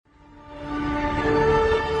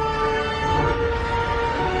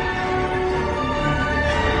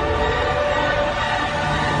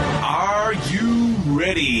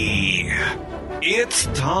It's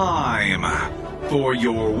time for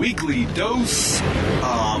your weekly dose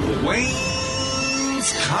of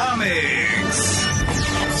Wayne's Comics.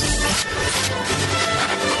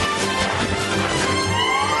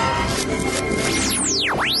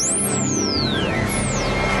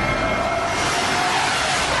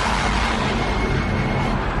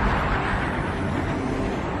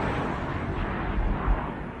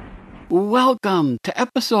 Welcome to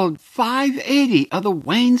episode 580 of the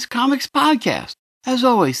Wayne's Comics Podcast. As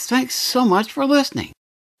always, thanks so much for listening.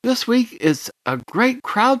 This week is a great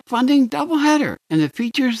crowdfunding doubleheader, and it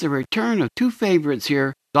features the return of two favorites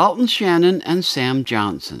here, Dalton Shannon and Sam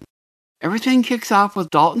Johnson. Everything kicks off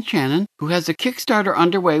with Dalton Shannon, who has a Kickstarter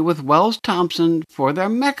underway with Wells Thompson for their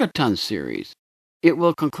Mechaton series. It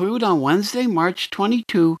will conclude on Wednesday, March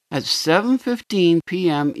 22 at 7:15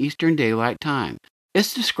 p.m. Eastern Daylight Time.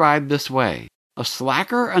 It's described this way. A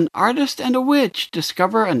slacker, an artist, and a witch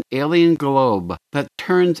discover an alien globe that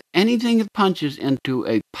turns anything it punches into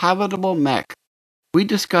a pilotable mech. We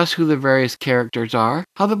discuss who the various characters are,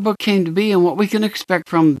 how the book came to be, and what we can expect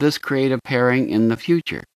from this creative pairing in the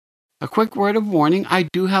future. A quick word of warning, I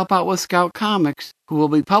do help out with Scout Comics, who will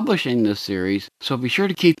be publishing this series, so be sure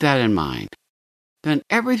to keep that in mind. Then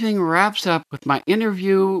everything wraps up with my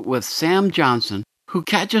interview with Sam Johnson, who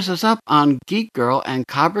catches us up on Geek Girl and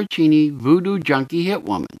Cabricini Voodoo Junkie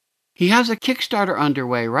Hitwoman. He has a Kickstarter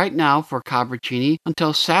underway right now for Cabricini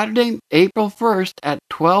until Saturday, April 1st at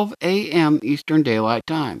 12 a.m. Eastern Daylight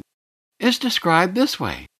Time. It's described this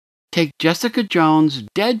way. Take Jessica Jones,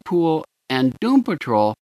 Deadpool, and Doom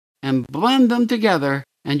Patrol and blend them together,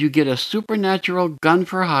 and you get a supernatural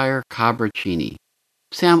gun-for-hire Cabricini.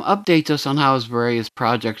 Sam updates us on how his various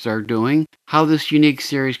projects are doing, how this unique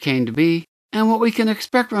series came to be, and what we can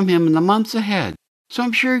expect from him in the months ahead. So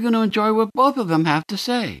I'm sure you're going to enjoy what both of them have to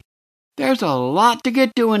say. There's a lot to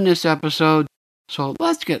get to in this episode, so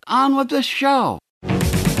let's get on with the show.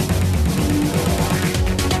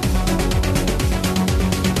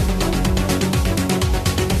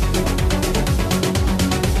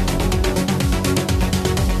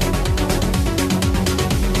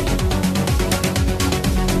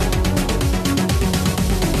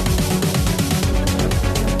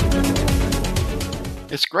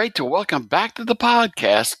 It's great to welcome back to the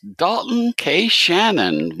podcast Dalton K.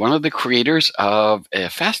 Shannon, one of the creators of a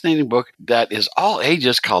fascinating book that is all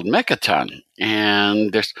ages called Mechaton.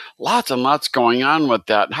 And there's lots and lots going on with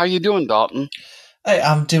that. How are you doing, Dalton? Hey,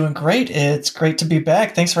 I'm doing great. It's great to be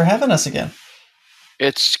back. Thanks for having us again.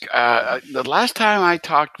 It's the last time I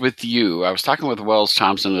talked with you, I was talking with Wells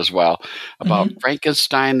Thompson as well about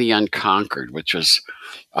Frankenstein the Unconquered, which was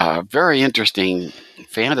a very interesting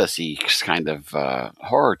fantasy kind of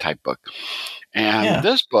horror type book. And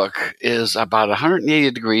this book is about 180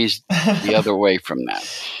 degrees the other way from that.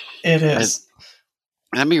 It is.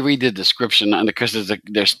 Let me read the description, because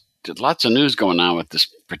there's lots of news going on with this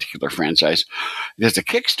particular franchise. There's a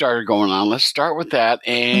Kickstarter going on. Let's start with that.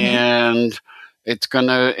 And it's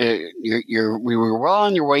gonna. We were well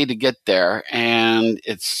on your way to get there, and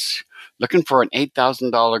it's looking for an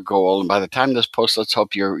 $8,000 goal. And by the time this posts, let's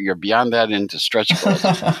hope you're beyond that into stretch goals.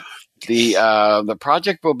 The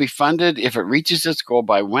project will be funded if it reaches its goal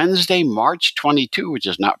by Wednesday, March 22, which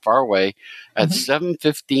is not far away, at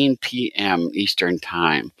 7:15 p.m. Eastern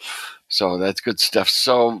Time. So that's good stuff.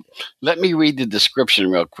 So let me read the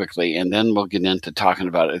description real quickly, and then we'll get into talking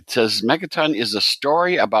about it. It says, Mechaton is a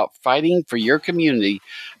story about fighting for your community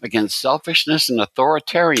against selfishness and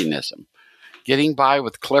authoritarianism, getting by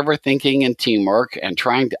with clever thinking and teamwork, and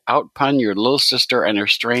trying to outpun your little sister and her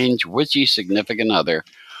strange, witchy significant other.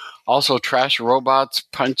 Also trash robots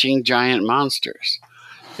punching giant monsters.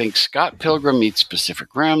 Think Scott Pilgrim meets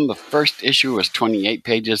Pacific Rim. The first issue was 28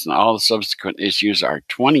 pages, and all the subsequent issues are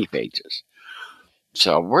 20 pages.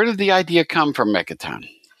 So where did the idea come from, Mechaton?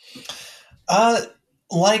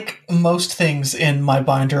 Like most things in my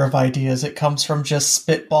binder of ideas, it comes from just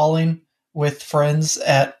spitballing with friends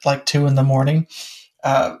at like 2 a.m.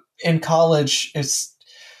 In college, it's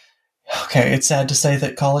sad to say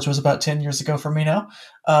that college was about 10 years ago for me now.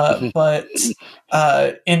 But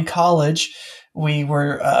in college, we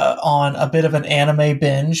were on a bit of an anime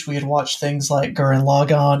binge. We had watched things like Gurren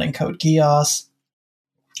Lagann and Code Geass,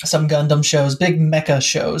 some Gundam shows, big mecha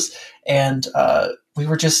shows. And we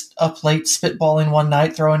were just up late spitballing one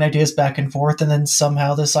night, throwing ideas back and forth. And then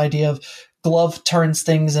somehow this idea of glove turns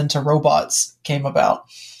things into robots came about.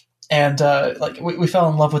 And we fell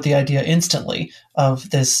in love with the idea instantly of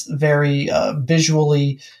this very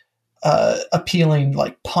visually appealing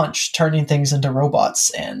like Punch, turning things into robots,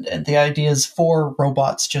 and the ideas for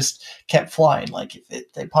robots just kept flying. Like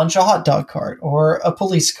if they punch a hot dog cart or a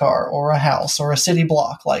police car or a house or a city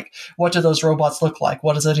block, like what do those robots look like?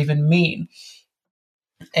 What does that even mean?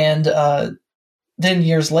 And then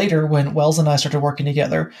years later, when Wells and I started working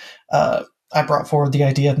together, I brought forward the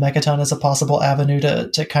idea of Mechaton as a possible avenue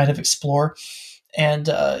to kind of explore. And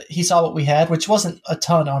he saw what we had, which wasn't a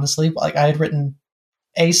ton, honestly. Like I had written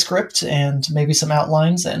a script and maybe some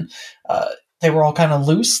outlines, and they were all kind of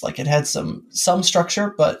loose. Like it had some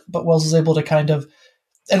structure, but Wells was able to kind of,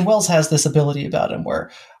 and Wells has this ability about him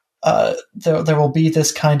where there will be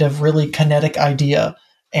this kind of really kinetic idea,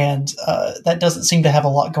 and that doesn't seem to have a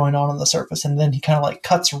lot going on the surface. And then he kind of like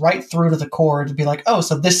cuts right through to the core to be like, oh,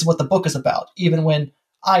 so this is what the book is about, even when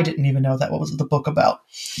I didn't even know that what was the book about.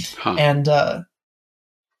 Huh. And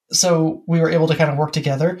so we were able to kind of work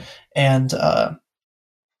together, and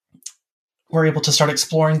we're able to start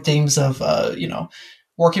exploring themes of,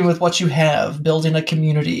 working with what you have, building a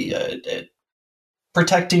community,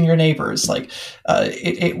 protecting your neighbors. Like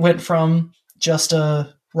it went from just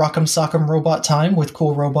a rock'em sock'em robot time with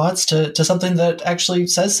cool robots to something that actually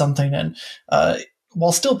says something. And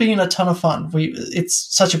while still being a ton of fun,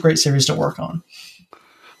 it's such a great series to work on.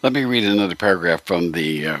 Let me read another paragraph from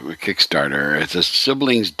the Kickstarter. It says,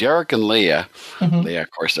 siblings Derek and Leah, Leah, of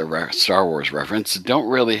course, a Star Wars reference, don't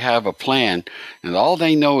really have a plan, and all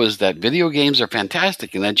they know is that video games are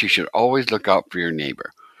fantastic and that you should always look out for your neighbor.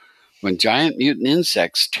 When giant mutant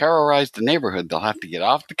insects terrorize the neighborhood, they'll have to get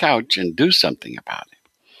off the couch and do something about it.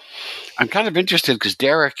 I'm kind of interested because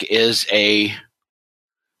Derek is he's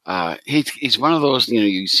one of those,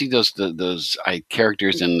 you see those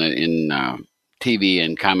characters in TV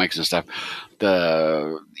and comics and stuff.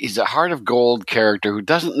 He's a heart of gold character who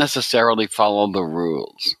doesn't necessarily follow the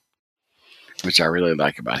rules, which I really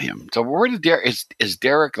like about him. So where did Derek is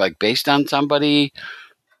Derek like based on somebody?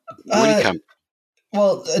 Where did he come?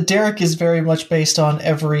 Well, Derek is very much based on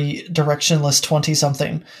every directionless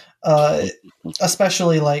 20-something,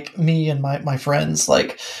 especially like me and my friends.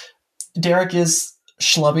 Like Derek is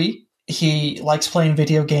schlubby. He likes playing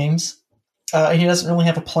video games, and he doesn't really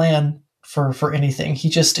have a plan for anything. He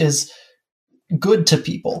just is good to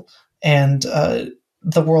people, and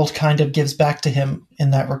the world kind of gives back to him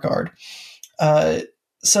in that regard.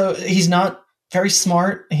 So he's not very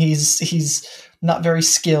smart. He's not very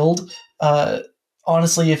skilled.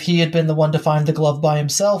 Honestly, if he had been the one to find the glove by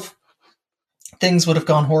himself, things would have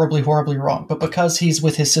gone horribly, horribly wrong. But because he's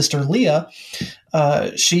with his sister Leah,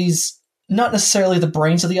 she's not necessarily the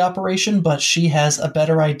brains of the operation, but she has a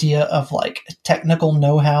better idea of like technical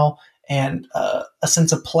know-how and a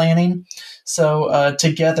sense of planning. So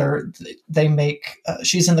together they make,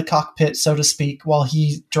 she's in the cockpit, so to speak, while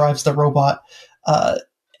he drives the robot.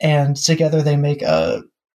 And together they make a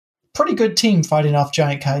pretty good team fighting off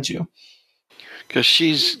giant kaiju. Because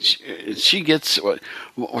she gets,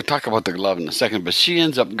 we'll talk about the glove in a second, but she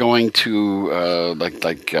ends up going to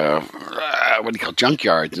what do you call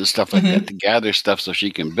junkyards and stuff like that to gather stuff so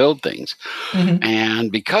she can build things.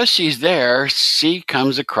 And because she's there, she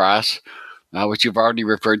comes across what you've already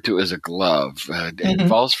referred to as a glove. It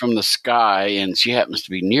falls from the sky, and she happens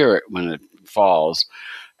to be near it when it falls.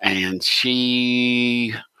 And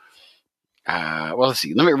she... well, let's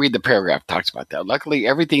see. Let me read the paragraph. Talks about that. Luckily,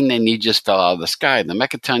 everything they need just fell out of the sky. The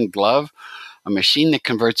Mechaton glove, a machine that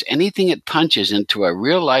converts anything it punches into a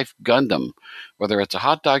real-life Gundam, whether it's a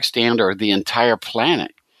hot dog stand or the entire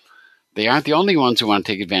planet. They aren't the only ones who want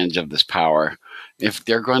to take advantage of this power. If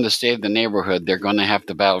they're going to save the neighborhood, they're going to have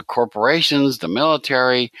to battle corporations, the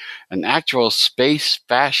military, and actual space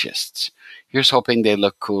fascists. Here's hoping they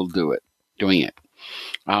look cool doing it.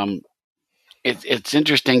 It's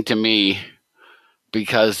interesting to me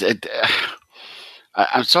because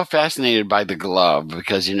I'm so fascinated by the glove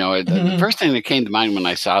because, the first thing that came to mind when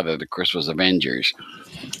I saw that, of course, was Avengers.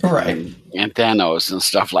 Right. And Thanos and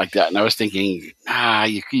stuff like that. And I was thinking,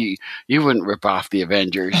 you wouldn't rip off the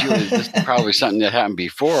Avengers. This is probably something that happened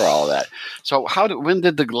before all that. So when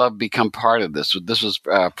did the glove become part of this? This was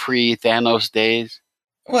pre-Thanos days?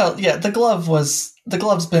 Well, yeah, the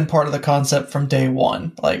glove's been part of the concept from day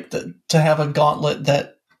one. Like to have a gauntlet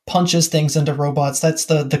that punches things into robots, that's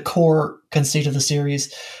the core conceit of the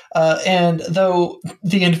series. And though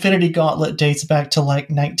the Infinity Gauntlet dates back to like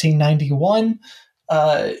 1991,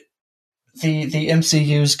 the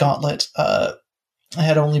MCU's Gauntlet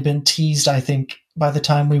had only been teased, I think, by the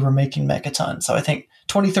time we were making Mechaton. So I think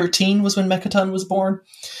 2013 was when Mechaton was born.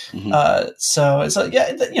 So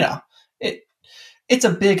it's a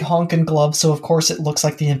big honking glove, so of course it looks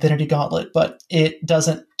like the Infinity Gauntlet, but it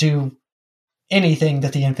doesn't do anything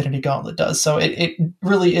that the Infinity Gauntlet does. So it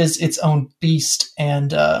really is its own beast, and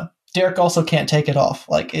Derek also can't take it off.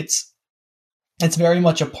 Like it's very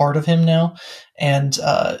much a part of him now, and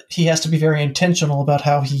he has to be very intentional about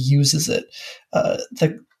how he uses it.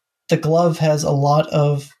 The glove has a lot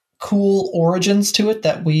of cool origins to it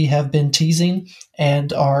that we have been teasing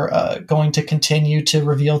and are going to continue to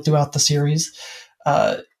reveal throughout the series.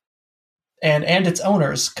 And its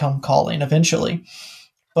owners come calling eventually.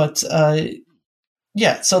 But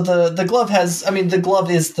yeah, so the glove has, I mean, the glove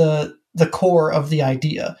is the core of the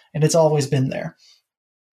idea, and it's always been there.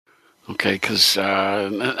 Okay, because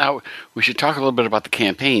now we should talk a little bit about the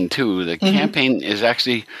campaign too. The campaign is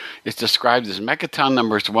actually, it's described as Mechaton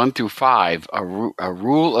numbers 1 through 5, a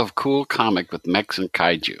rule of cool comic with mechs and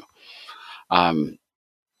kaiju. I'm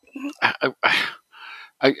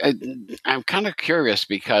kind of curious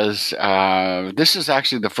because this is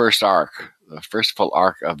actually the first arc, the first full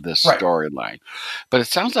arc of this storyline. But it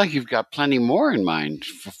sounds like you've got plenty more in mind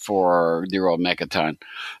for the old Mechaton.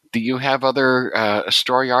 Do you have other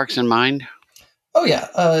story arcs in mind? Oh,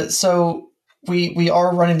 yeah. So we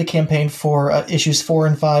are running the campaign for issues 4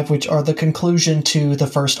 and 5, which are the conclusion to the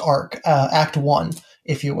first arc, Act 1,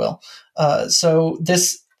 if you will. So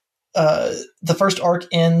this, the first arc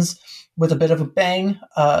ends with a bit of a bang.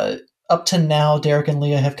 Up to now, Derek and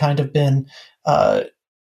Leah have kind of been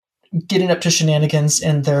getting up to shenanigans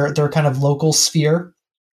in their kind of local sphere.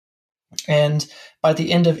 And by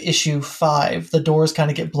the end of issue 5, the doors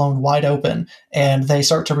kind of get blown wide open, and they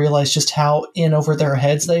start to realize just how in over their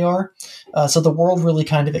heads they are. So the world really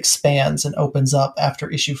kind of expands and opens up after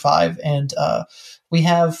issue 5. And we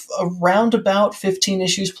have around about 15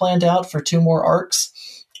 issues planned out for 2 more arcs.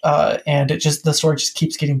 And the story just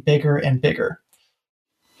keeps getting bigger and bigger.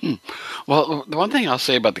 Well, the one thing I'll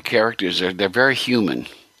say about the characters, they're very human.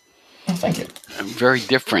 Oh, thank you. Very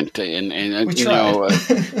different, and we you tried. know,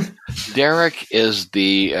 Derek is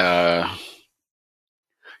the.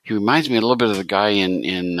 He reminds me a little bit of the guy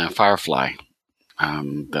in Firefly,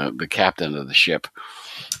 the captain of the ship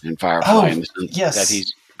in Firefly. Oh, yes.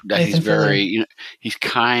 He's very, he's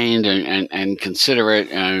kind and considerate,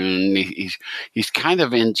 and he's kind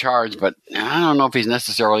of in charge, but I don't know if he's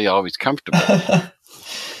necessarily always comfortable.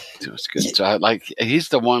 So it's good. So he's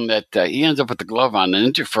the one that he ends up with the glove on,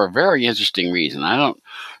 and for a very interesting reason.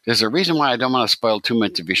 There's a reason why I don't want to spoil too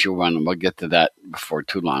much of issue 1, and we'll get to that before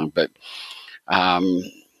too long. But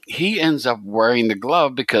he ends up wearing the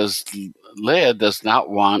glove because Leia does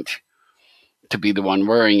not want to be the one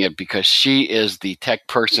wearing it, because she is the tech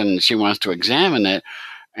person. She wants to examine it,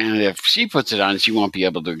 and if she puts it on, she won't be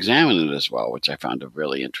able to examine it as well, which I found a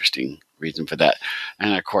really interesting reason for that.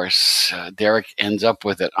 And of course, Derek ends up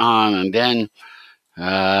with it on, and then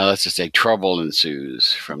let's just say trouble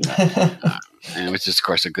ensues from that, and which is of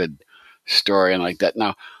course a good story and like that.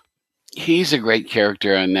 Now, he's a great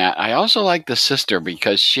character in that. I also like the sister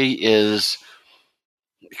because she is,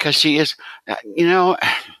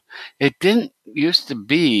 it didn't used to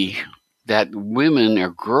be that women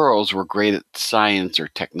or girls were great at science or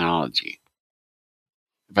technology.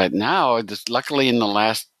 But now, luckily in the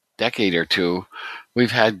last decade or two,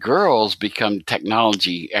 we've had girls become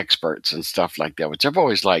technology experts and stuff like that, which I've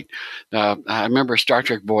always liked. I remember Star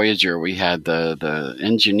Trek Voyager, we had the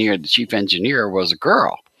engineer, the chief engineer was a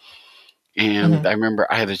girl. And I remember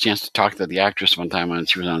I had a chance to talk to the actress one time when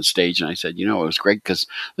she was on stage, and I said, it was great because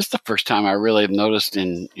this is the first time I really have noticed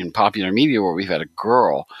in popular media where we've had a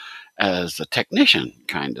girl as a technician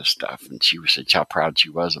kind of stuff. And she said how proud she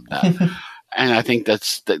was of that. And I think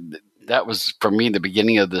that was, for me, the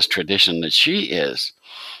beginning of this tradition that she is,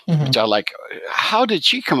 which I like. How did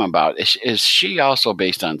she come about? Is she also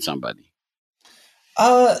based on somebody?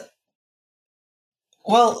 Well,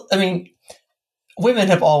 I mean, women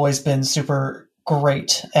have always been super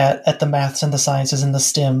great at the maths and the sciences and the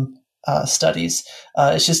STEM studies.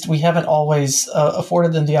 It's just we haven't always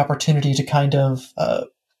afforded them the opportunity to kind of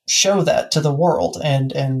show that to the world,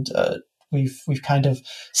 and we've kind of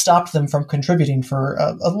stopped them from contributing for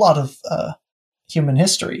a lot of human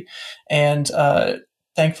history. And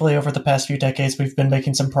thankfully, over the past few decades, we've been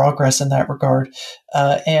making some progress in that regard.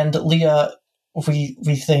 And Leah,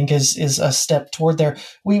 we think is a step toward there.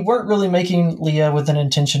 We weren't really making Leah with an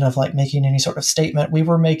intention of like making any sort of statement. We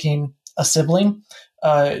were making a sibling.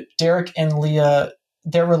 Derek and Leah,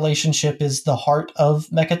 their relationship is the heart of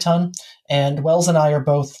Mechaton, and Wells and I are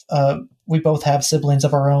both, we both have siblings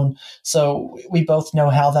of our own. So we both know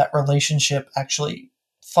how that relationship actually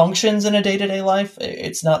functions in a day-to-day life.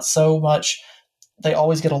 It's not so much they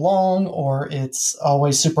always get along or it's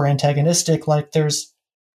always super antagonistic. Like there's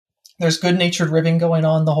good-natured ribbing going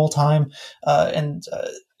on the whole time. And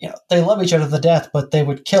they love each other to death, but they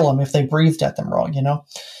would kill him if they breathed at them wrong,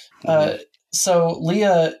 So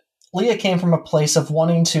Leah came from a place of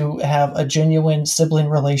wanting to have a genuine sibling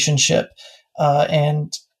relationship,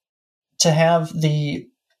 and to have the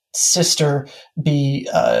sister be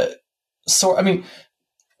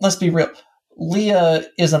let's be real. Leah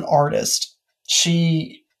is an artist.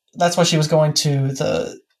 That's why she was going to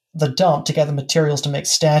the dump to gather materials to make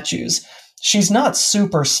statues. She's not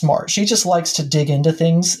super smart. She just likes to dig into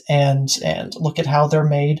things and look at how they're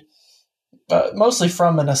made, mostly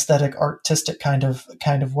from an aesthetic, artistic kind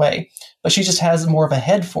of way. But she just has more of a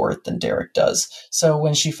head for it than Derek does. So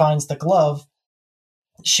when she finds the glove,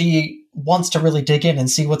 she wants to really dig in and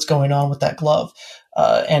see what's going on with that glove.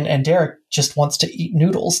 And Derek just wants to eat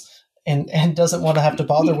noodles and doesn't want to have to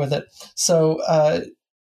bother with it. So,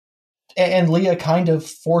 and Leah kind of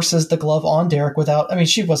forces the glove on Derek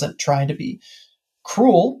she wasn't trying to be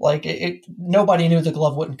cruel. Like nobody knew the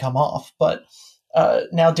glove wouldn't come off, but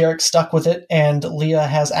now Derek's stuck with it, and Leah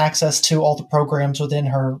has access to all the programs within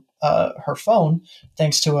her phone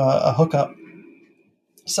thanks to a hookup.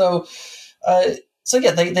 So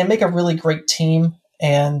yeah, they make a really great team,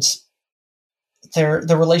 and their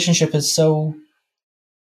relationship is so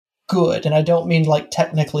good. And I don't mean like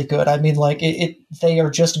technically good. I mean like they are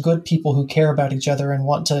just good people who care about each other and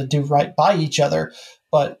want to do right by each other,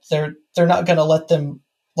 but they're not going to let them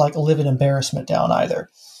like live in embarrassment down either.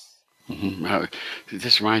 Mm-hmm.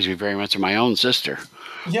 This reminds me very much of my own sister.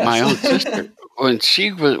 Yes. My own sister, when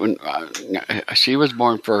she was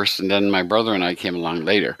born first, and then my brother and I came along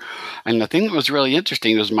later. And the thing that was really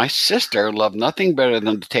interesting was my sister loved nothing better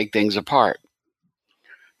than to take things apart.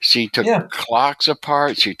 She took clocks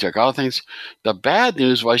apart. She took all things. The bad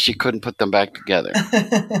news was she couldn't put them back together.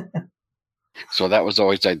 So that was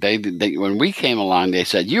always like they when we came along, they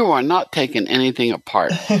said, "You are not taking anything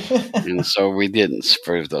apart," and so we didn't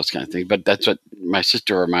for those kind of things. But that's what my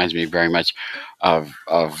sister reminds me very much of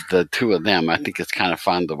the two of them. I think it's kind of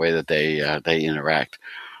fun the way that they interact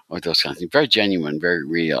with those kind of things. Very genuine, very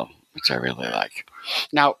real, which I really like.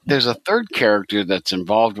 Now, there's a third character that's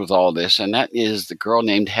involved with all this, and that is the girl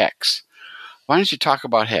named Hex. Why don't you talk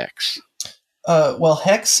about Hex? Well,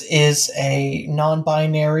 Hex is a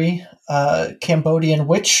non-binary Cambodian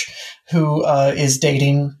witch who is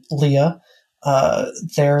dating Leah.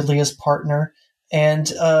 They're Leah's partner. And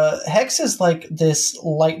Hex is like this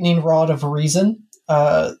lightning rod of reason.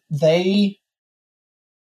 They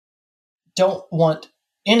don't want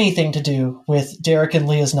anything to do with Derek and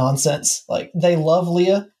Leah's nonsense. Like, they love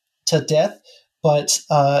Leah to death, but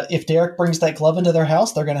if Derek brings that glove into their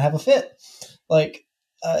house, they're going to have a fit. Like,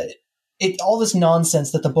 all this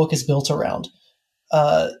nonsense that the book is built around,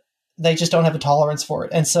 they just don't have a tolerance for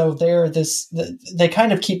it. And so they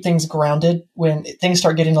kind of keep things grounded. When things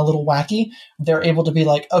start getting a little wacky, they're able to be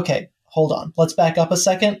like, okay, hold on, let's back up a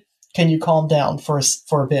second. Can you calm down for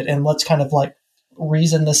a bit? And let's kind of like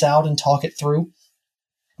reason this out and talk it through.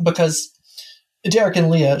 Because Derek and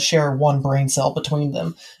Leah share one brain cell between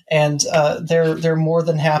them, and they're more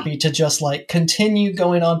than happy to just like continue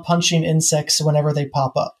going on punching insects whenever they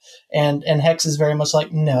pop up. And Hex is very much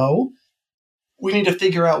like, no, we need to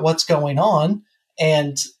figure out what's going on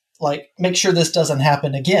and like make sure this doesn't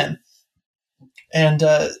happen again. And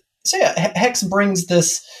so yeah, Hex brings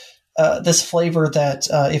this flavor that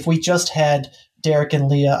if we just had Derek and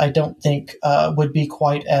Leah, I don't think would be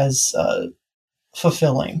quite as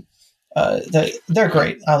fulfilling. They're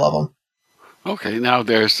great. I love them. Okay, now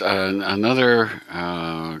there's another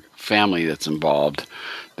family that's involved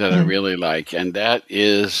that I really like, and that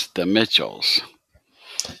is the Mitchells.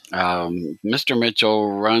 Mr.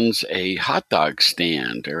 Mitchell runs a hot dog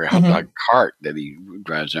stand or a hot dog cart that he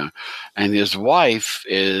drives around, and his wife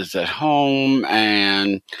is at home,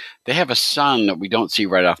 and they have a son that we don't see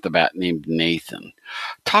right off the bat named Nathan.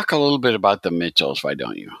 Talk a little bit about the Mitchells, why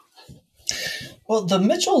don't you? Well, the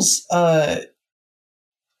Mitchells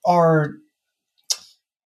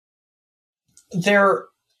they're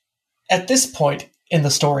at this point in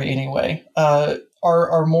the story anyway,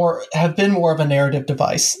 have been more of a narrative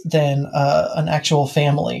device than an actual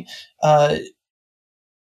family.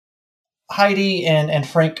 Heidi and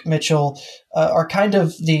Frank Mitchell are kind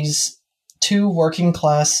of these two working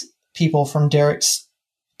class people from Derek's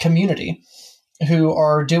community who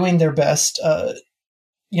are doing their best.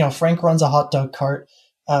 Frank runs a hot dog cart.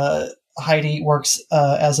 Heidi works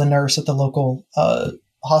as a nurse at the local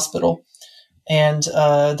hospital. And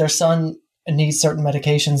their son needs certain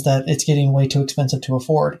medications that it's getting way too expensive to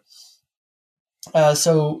afford.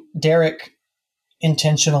 So Derek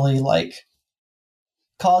intentionally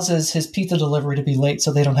causes his pizza delivery to be late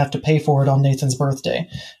so they don't have to pay for it on Nathan's birthday.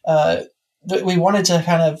 we wanted to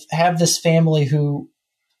kind of have this family who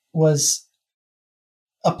was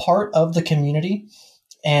a part of the community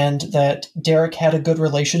and that Derek had a good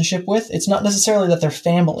relationship with. It's not necessarily that they're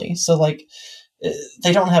family, so like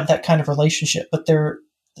they don't have that kind of relationship, but they're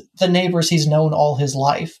the neighbors he's known all his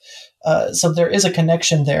life. So there is a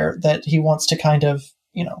connection there that he wants to kind of,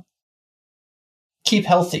 keep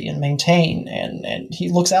healthy and maintain, and he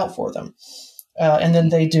looks out for them. And then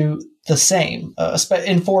they do the same.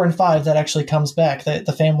 In 4 and 5, that actually comes back.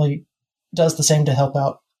 The family does the same to help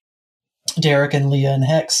out Derek and Leah and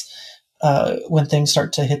Hex when things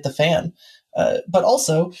start to hit the fan. But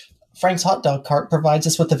also, Frank's hot dog cart provides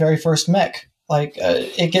us with the very first mech. Like,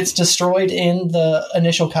 it gets destroyed in the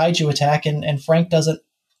initial kaiju attack, and Frank doesn't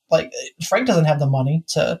have the money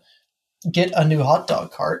to get a new hot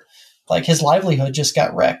dog cart. Like, his livelihood just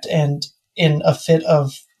got wrecked, and in a fit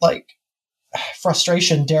of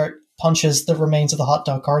frustration, Derek punches the remains of the hot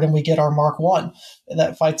dog cart, and we get our Mark 1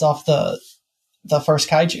 that fights off the first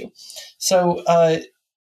kaiju. So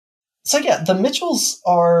yeah, the Mitchells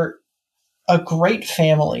are a great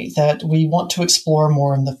family that we want to explore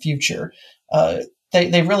more in the future.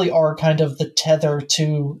 They really are kind of the tether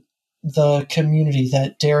to the community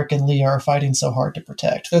that Derek and Leah are fighting so hard to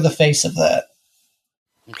protect. They're the face of that.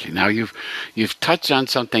 Okay, now you've touched on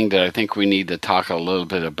something that I think we need to talk a little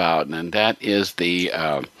bit about, and that is the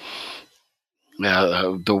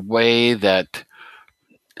way that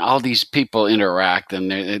all these people interact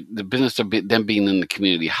and the business of them being in the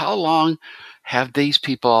community. How long have these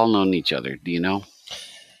people all known each other? Do you know?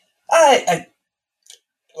 I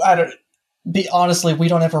don't. Honestly, we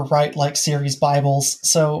don't ever write series Bibles,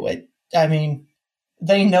 so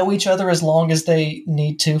they know each other as long as they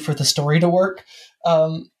need to for the story to work.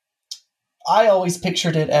 I always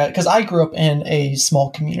pictured it because I grew up in a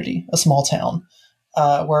small community, a small town,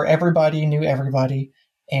 where everybody knew everybody,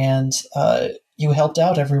 and you helped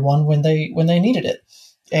out everyone when they needed it,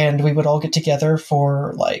 and we would all get together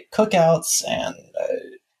for cookouts and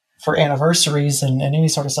for anniversaries and any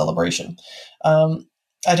sort of celebration.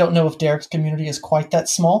 I don't know if Derek's community is quite that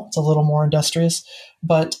small. It's a little more industrious,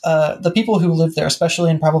 but the people who live there,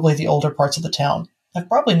 especially in probably the older parts of the town, have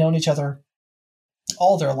probably known each other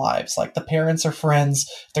all their lives. Like, the parents are friends,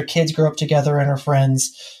 their kids grew up together and are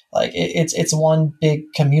friends. Like, it's one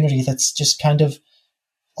big community that's just kind of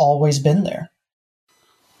always been there.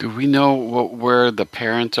 Do we know where the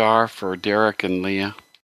parents are for Derek and Leah?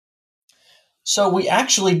 So we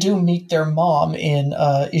actually do meet their mom in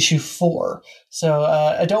issue 4. So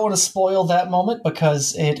I don't want to spoil that moment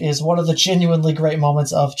because it is one of the genuinely great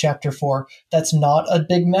moments of chapter 4. That's not a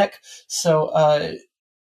big mech. So,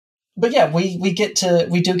 but yeah, we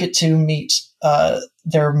do get to meet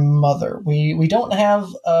their mother. We don't have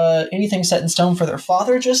anything set in stone for their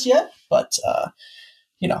father just yet, but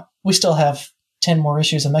we still have 10 more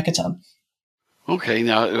issues of Mechaton. Okay,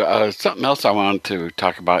 now something else I wanted to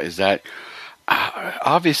talk about is that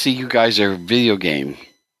obviously you guys are video game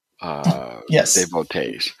yes.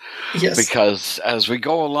 devotees. Yes. Because as we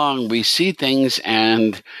go along, we see things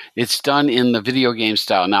and it's done in the video game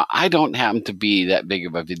style. Now, I don't happen to be that big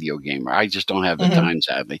of a video gamer. I just don't have the time,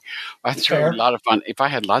 sadly. I'm sure a lot of fun. If I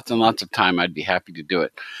had lots and lots of time, I'd be happy to do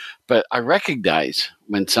it. But I recognize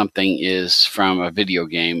when something is from a video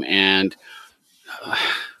game, and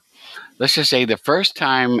let's just say the first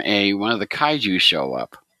time one of the kaiju show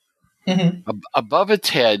up, above its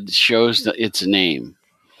head shows its name,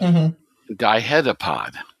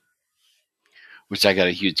 Dihedapod, which I got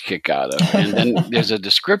a huge kick out of. And then there's a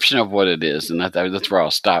description of what it is, and that's where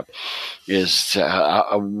I'll stop, is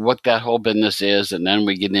what that whole business is, and then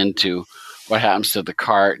we get into what happens to the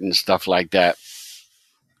cart and stuff like that.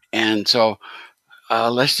 And so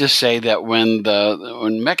let's just say that when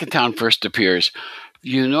Mechaton first appears,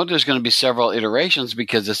 there's going to be several iterations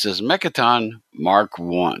because this is Mechaton Mark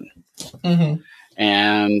 1.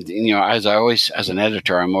 And, as an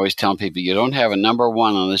editor, I'm always telling people you don't have a number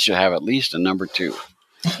 1 unless you have at least a number 2.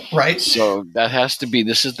 Right. So that has to be,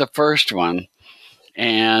 this is the first one.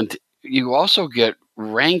 And you also get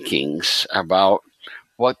rankings about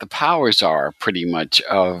what the powers are pretty much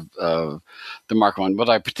of the Mark 1. What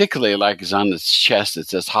I particularly like is on its chest, it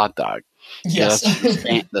says hot dog. Yes. So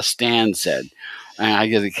that's the stand said. And I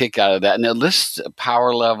get a kick out of that. And it lists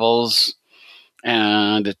power levels,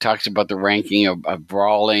 and it talks about the ranking of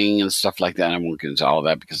brawling and stuff like that. I won't get into all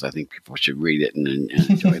that because I think people should read it and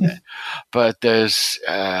enjoy that. But there's,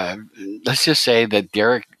 let's just say that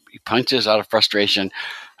Derek punches out of frustration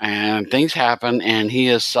and things happen, and he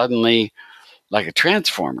is suddenly like a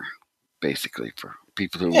transformer, basically, for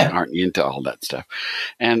people who aren't into all that stuff.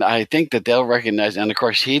 And I think that they'll recognize, and of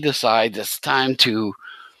course he decides it's time to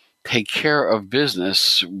take care of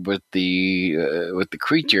business with the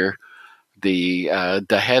creature, the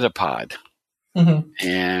hedapod.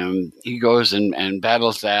 And he goes and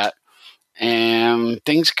battles that, and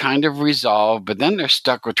things kind of resolve, but then they're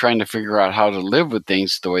stuck with trying to figure out how to live with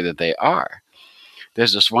things the way that they are.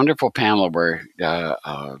 There's this wonderful panel where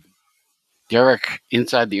Derek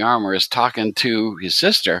inside the armor is talking to his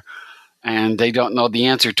sister, and they don't know the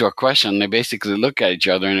answer to a question. They basically look at each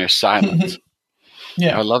other and there's silence.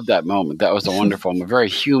 Yeah. I love that moment. That was a wonderful, a very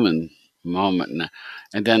human moment.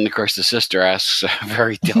 And then, of course, the sister asks a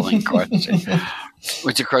very telling question,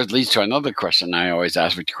 which, of course, leads to another question I always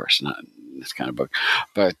ask, which, of course, not in this kind of book.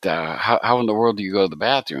 But how in the world do you go to the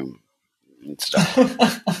bathroom and stuff?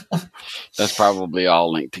 That's probably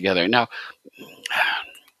all linked together. Now,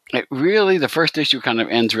 the first issue kind of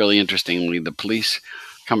ends really interestingly. The police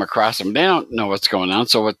come across them. They don't know what's going on.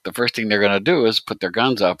 So the first thing they're going to do is put their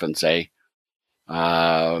guns up and say,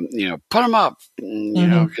 put them up,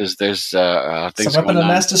 because there's things it's a weapon going of on.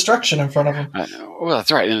 mass destruction in front of them. Well,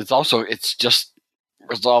 that's right. And it's just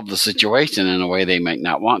resolve the situation in a way they might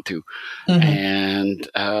not want to. And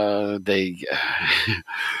that's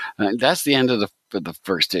the end of the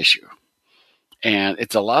first issue. And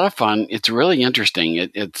it's a lot of fun. It's really interesting.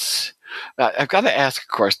 It's I've got to ask, of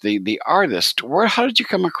course, the artist. How did you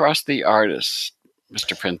come across the artist,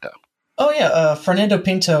 Mr. Pinto? Oh yeah, Fernando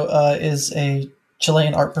Pinto is a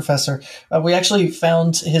Chilean art professor. We actually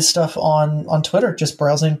found his stuff on Twitter, just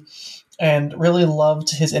browsing, and really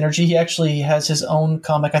loved his energy. He actually has his own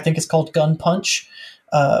comic. I think it's called Gun Punch,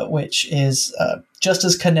 which is just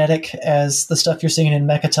as kinetic as the stuff you're seeing in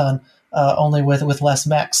Mechaton, only with less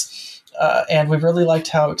mechs. And we really liked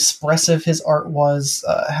how expressive his art was,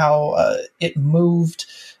 how it moved,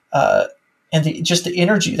 and the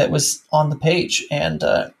energy that was on the page. And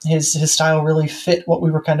his style really fit what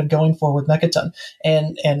we were kind of going for with Mechaton.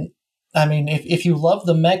 And I mean, if you love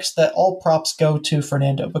the mechs, that all props go to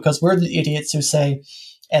Fernando, because we're the idiots who say,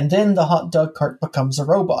 and then the hot dog cart becomes a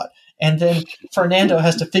robot. And then Fernando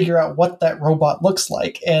has to figure out what that robot looks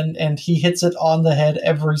like. And he hits it on the head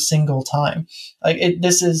every single time.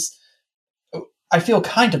 I feel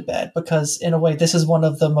kind of bad, because in a way, this is one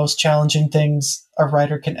of the most challenging things a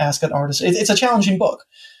writer can ask an artist. It's a challenging book.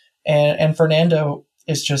 And Fernando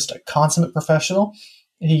is just a consummate professional.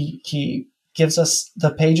 He gives us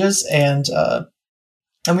the pages, and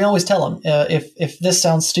we always tell him, if this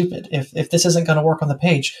sounds stupid, if this isn't going to work on the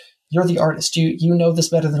page, you're the artist. You know this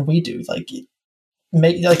better than we do.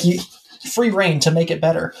 Free reign to make it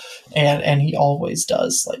better. And he always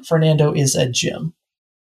does. Like, Fernando is a gem.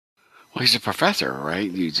 Well, he's a professor,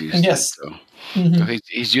 right? Yes. So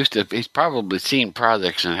he's used to. He's probably seen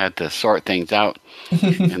projects and had to sort things out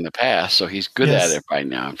in the past. So he's good at it right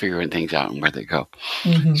now and figuring things out and where they go.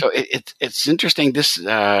 So it's interesting. This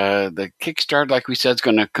the Kickstarter, like we said, is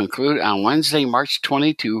going to conclude on Wednesday, March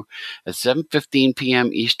 22 at 7:15 p.m.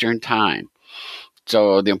 Eastern Time.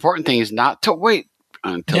 So the important thing is not to wait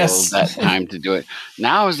until that time to do it.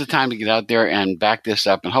 Now is the time to get out there and back this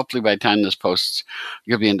up. And hopefully by the time this posts,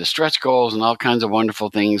 you'll be into stretch goals and all kinds of wonderful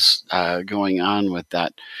things going on with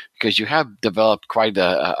that, because you have developed quite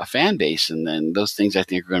a fan base. And then those things I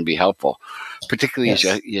think are going to be helpful, particularly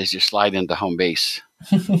as you slide into home base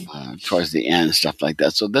towards the end, stuff like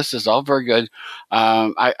that. So this is all very good.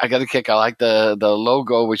 I got a kick. I like the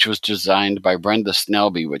logo, which was designed by Brenda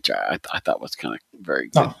Snelby, which I thought was kind of very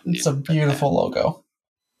good. Oh, it's a beautiful logo.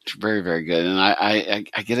 It's very, very good. And I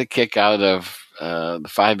get a kick out of the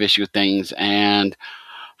 5-issue things. And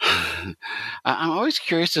I'm always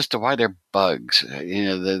curious as to why they're bugs.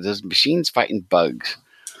 There's machines fighting bugs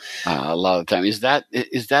a lot of the time. Is that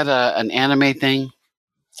an anime thing?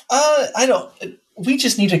 I don't. We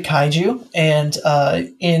just needed kaiju, and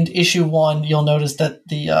in issue 1, you'll notice that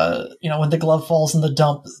when the glove falls in the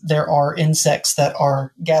dump, there are insects that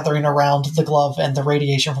are gathering around the glove, and the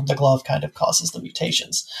radiation from the glove kind of causes the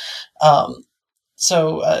mutations.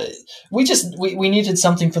 So we needed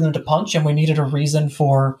something for them to punch, and we needed a reason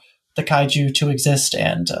for the kaiju to exist,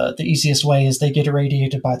 and the easiest way is they get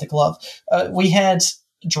irradiated by the glove. We had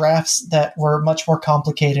drafts that were much more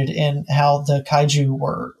complicated in how the kaiju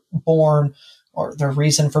were born, or their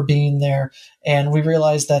reason for being there. And we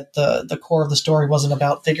realized that the core of the story wasn't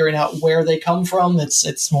about figuring out where they come from.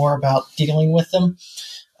 It's more about dealing with them.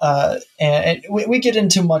 And we get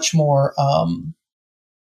into much more,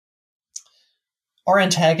 our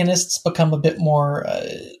antagonists become a bit more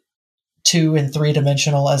 2 and 3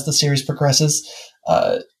 dimensional as the series progresses.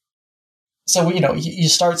 So, you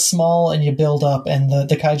start small and you build up, and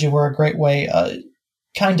the kaiju were a great way,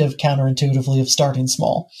 kind of counterintuitively, of starting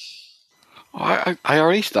small. I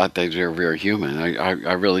already thought they were very human.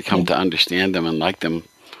 I really come to understand them and like them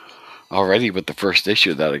already with the first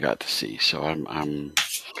issue that I got to see. So I'm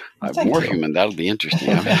Thank more you. human. That'll be interesting.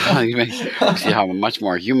 I mean, see how much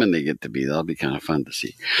more human they get to be. That'll be kind of fun to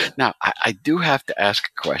see. Now, I do have to ask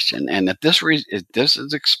a question, and if this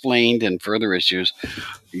is explained in further issues,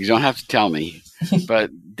 you don't have to tell me.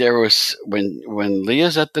 But there was when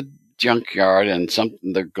Leah's at the junkyard and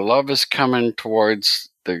the glove is coming towards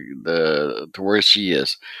the to where she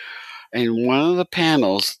is. In one of the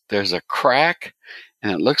panels, there's a crack,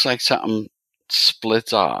 and it looks like something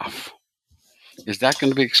splits off. Is that going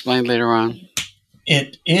to be explained later on?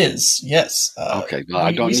 It is, yes. Okay, well,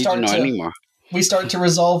 I don't need to know anymore. We start to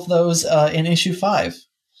resolve those in issue 5.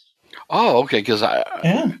 Oh, okay, because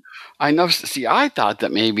I noticed. See, I thought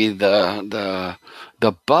that maybe the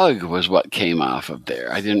bug was what came off of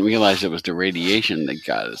there. I didn't realize it was the radiation that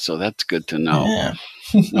got it. So that's good to know. Yeah.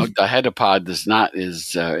 No, the hedopod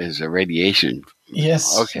is a radiation.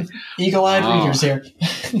 Yes. Okay. Eagle-eyed readers here.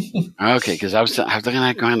 Okay, because I was looking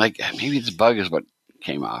at it going like maybe this bug is what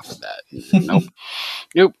came off of that.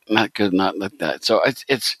 Nope, not good, not like that. So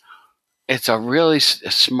it's a really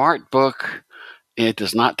smart book. It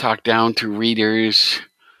does not talk down to readers.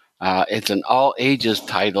 It's an all ages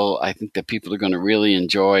title. I think that people are going to really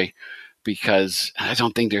enjoy because I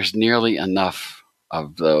don't think there's nearly enough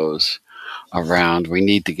of those around. We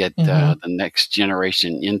need to get the next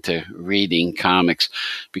generation into reading comics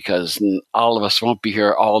because all of us won't be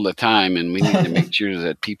here all the time, and we need to make sure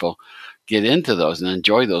that people get into those and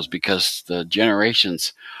enjoy those because the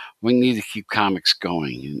generations, we need to keep comics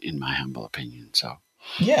going, in my humble opinion. So.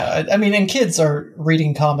 Yeah, I mean, and kids are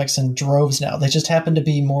reading comics in droves now. They just happen to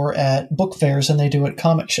be more at book fairs than they do at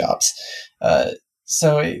comic shops.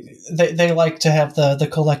 So they like to have the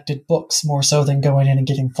collected books more so than going in and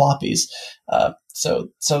getting floppies. So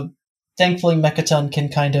thankfully, Mechaton can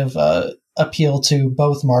kind of appeal to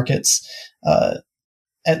both markets.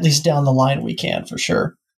 At least down the line, we can for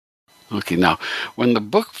sure. Okay, now when the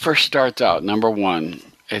book first starts out, number 1.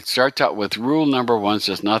 It starts out with rule number 1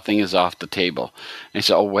 says nothing is off the table. And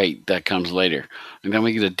so, oh, wait, that comes later. And then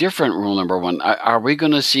we get a different rule number 1. Are we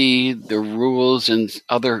going to see the rules in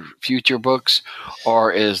other future books?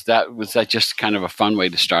 Or was that just kind of a fun way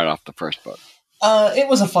to start off the first book? It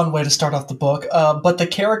was a fun way to start off the book. But the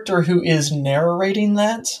character who is narrating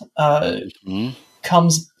that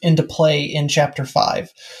comes into play in chapter 5.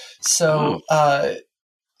 So I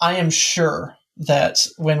am sure that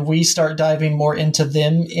when we start diving more into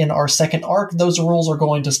them in our second arc, those rules are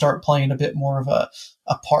going to start playing a bit more of a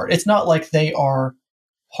part. It's not like they are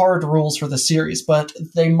hard rules for the series, but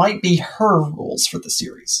they might be her rules for the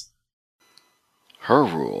series. Her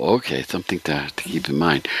rule, okay, something to keep in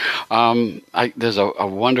mind. There's a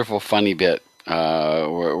wonderful, funny bit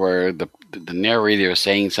where the narrator is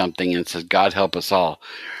saying something and says, "God help us all."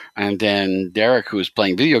 And then Derek, who's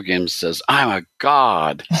playing video games, says, "I'm a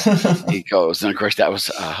god." He goes. And, of course, that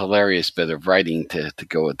was a hilarious bit of writing to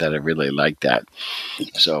go with that. I really like that.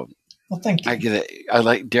 So, well, thank you. I get it. I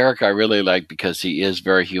like Derek. I really like because he is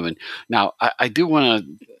very human. Now, I do want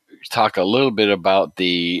to talk a little bit about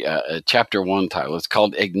the chapter 1 title. It's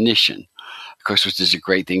called Ignition, of course, which is a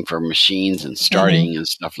great thing for machines and starting and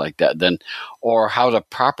stuff like that. Then, or how to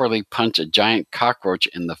properly punch a giant cockroach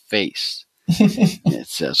in the face. It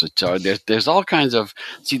says so. There's all kinds of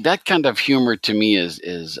that kind of humor to me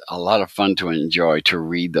is a lot of fun to enjoy, to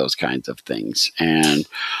read those kinds of things, and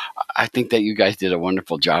I think that you guys did a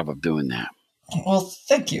wonderful job of doing that. Well,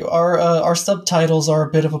 thank you. Our subtitles are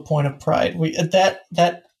a bit of a point of pride.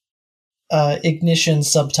 That Ignition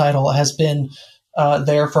subtitle has been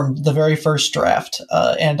there from the very first draft,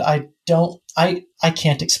 and I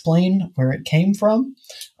can't explain where it came from.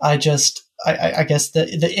 I guess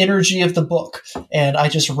the energy of the book, and I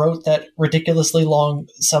just wrote that ridiculously long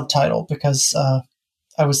subtitle because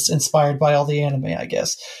I was inspired by all the anime, I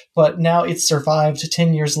guess. But now it's survived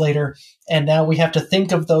 10 years later, and now we have to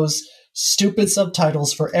think of those stupid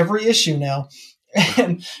subtitles for every issue now.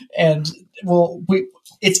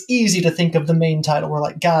 It's easy to think of the main title. We're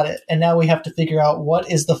like, got it. And now we have to figure out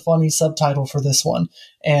what is the funny subtitle for this one.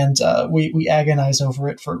 And we agonize over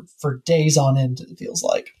it for days on end, it feels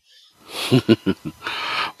like.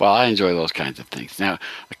 Well, I enjoy those kinds of things. Now,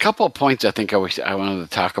 a couple of points I think I wanted to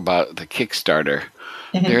talk about the Kickstarter.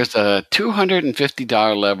 There's a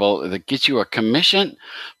 $250 level that gets you a commission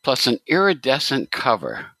plus an iridescent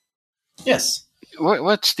cover. Yes.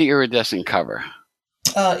 What's the iridescent cover?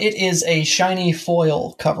 It is a shiny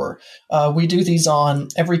foil cover. We do these on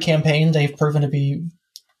every campaign. They've proven to be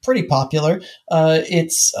pretty popular.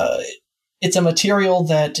 it's a material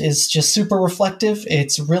that is just super reflective.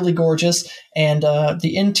 It's really gorgeous. And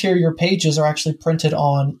the interior pages are actually printed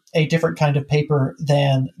on a different kind of paper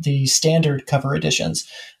than the standard cover editions.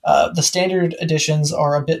 The standard editions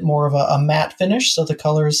are a bit more of a matte finish, so the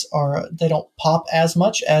colors they don't pop as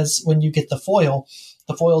much as when you get the foil.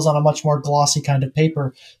 The foil's on a much more glossy kind of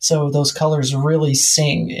paper, so those colors really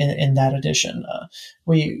sing in that edition.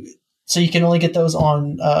 So you can only get those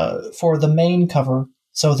on for the main cover.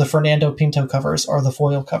 So the Fernando Pinto covers are the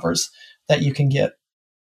foil covers that you can get.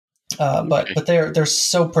 But they're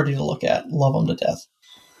so pretty to look at. Love them to death.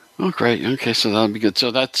 Oh, great. Okay, so that'll be good.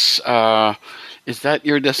 So that's is that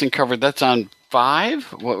iridescent cover? That's on 5?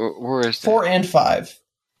 Where is that? 4 and 5.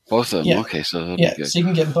 Both of them. Yeah. Okay, so that'll be good. So you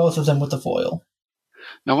can get both of them with the foil.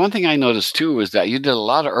 Now, one thing I noticed too is that you did a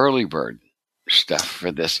lot of early bird stuff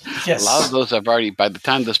for this. Yes. A lot of those have already, by the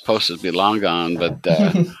time this post will be long gone, but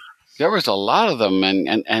there was a lot of them,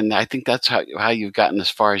 and I think that's how you've gotten as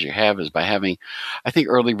far as you have, is by having, I think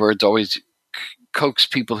early birds always coax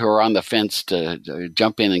people who are on the fence to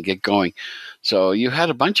jump in and get going. So you had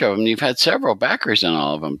a bunch of them. You've had several backers in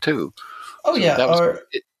all of them too. Oh, so yeah.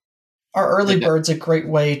 Our early bird's a great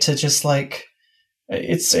way to just like,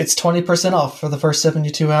 it's 20% off for the first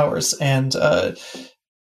 72 hours. And I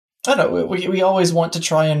don't know, we always want to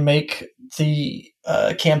try and make the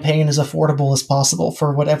campaign as affordable as possible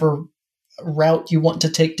for whatever route you want to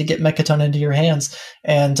take to get Mechaton into your hands.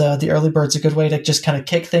 And the early bird's a good way to just kind of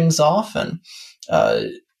kick things off and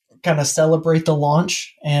kind of celebrate the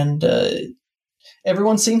launch. And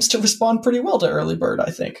everyone seems to respond pretty well to early bird,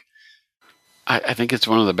 I think. I think it's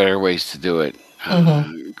one of the better ways to do it.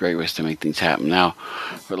 Great ways to make things happen. Now,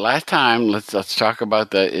 for last time, let's talk about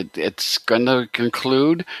it's going to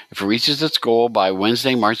conclude, if it reaches its goal, by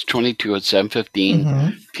Wednesday, March 22 at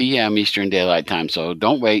 7:15 p.m. Eastern Daylight Time. So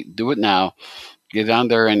don't wait. Do it now. Get on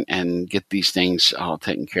there and get these things all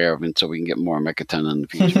taken care of, and so we can get more Mechaton in the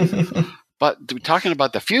future. But talking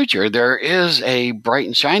about the future, there is a bright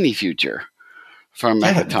and shiny future for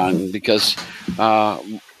Mechaton, because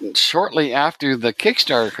shortly after the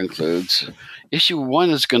Kickstarter concludes, issue 1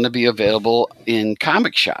 is going to be available in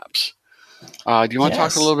comic shops. Do you want to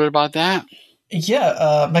talk a little bit about that?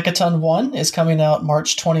 Yeah, Mechaton 1 is coming out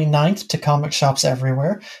March 29th to comic shops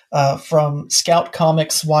everywhere from Scout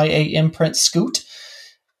Comics YA imprint Scoot.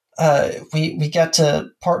 We got to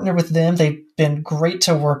partner with them. They've been great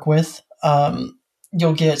to work with.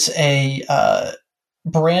 You'll get a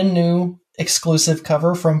brand new exclusive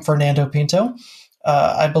cover from Fernando Pinto.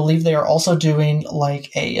 I believe they are also doing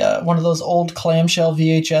like a one of those old clamshell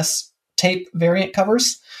VHS tape variant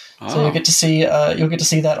covers. So you'll get to see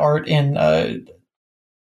that art in a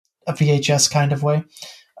VHS kind of way,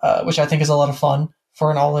 which I think is a lot of fun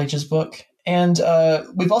for an all ages book. And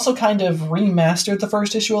we've also kind of remastered the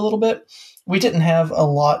first issue a little bit. We didn't have a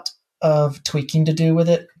lot of tweaking to do with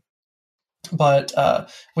it, but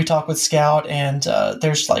we talked with Scout, and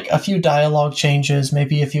there's like a few dialogue changes,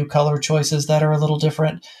 maybe a few color choices that are a little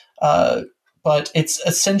different, but it's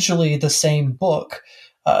essentially the same book.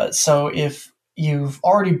 So if you've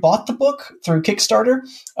already bought the book through Kickstarter,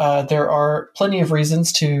 there are plenty of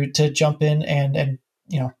reasons to jump in and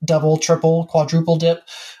double, triple, quadruple dip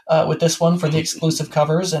with this one for the exclusive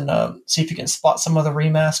covers, and see if you can spot some of the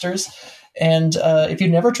remasters. And if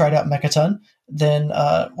you've never tried out Mechaton, then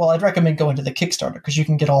I'd recommend going to the Kickstarter, because you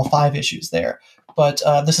can get all 5 issues there. But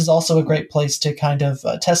this is also a great place to kind of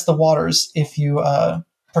test the waters if you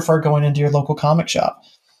prefer going into your local comic shop.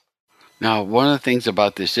 Now, one of the things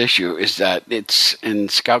about this issue is that it's in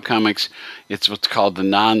Scout Comics, it's what's called the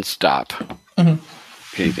Nonstop.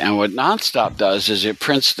 Okay, and what Nonstop does is it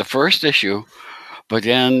prints the first issue, but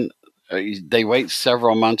then they wait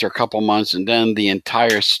several months or a couple months, and then the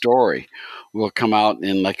entire story will come out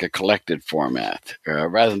in like a collected format,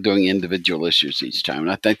 rather than doing individual issues each time.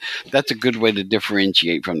 And I think that's a good way to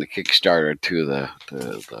differentiate from the Kickstarter to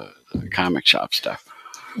the comic shop stuff.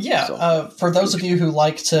 Yeah, so, for those of you who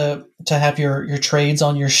like to have your trades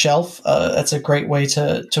on your shelf, that's a great way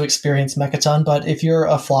to experience Mechaton. But if you're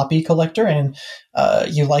a floppy collector and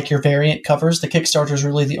you like your variant covers, the Kickstarter is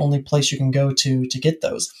really the only place you can go to get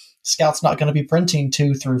those. Scout's not going to be printing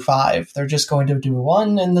 2 through 5. They're just going to do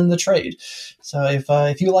 1 and then the trade. So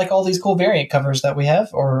if you like all these cool variant covers that we have,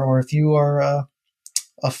 or if you are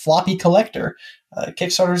a floppy collector,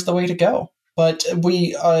 Kickstarter is the way to go. But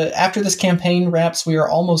we after this campaign wraps, we are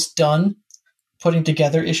almost done putting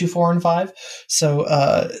together issue 4 and 5.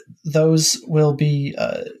 So those will be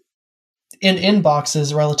in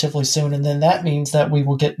inboxes relatively soon, and then that means that we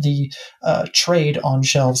will get the trade on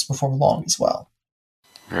shelves before long as well.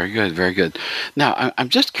 Very good, very good. Now, I'm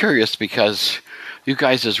just curious, because you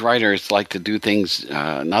guys as writers like to do things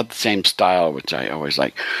not the same style, which I always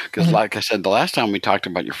like. Because, like I said, the last time we talked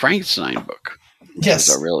about your Frankenstein book, which was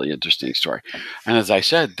a really interesting story. And as I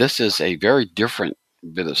said, this is a very different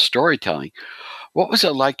bit of storytelling. What was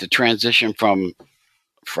it like to transition from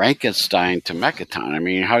Frankenstein to Mechaton? I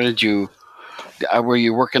mean, how did you? Were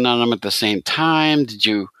you working on them at the same time?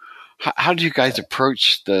 How did you guys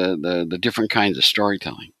approach the different kinds of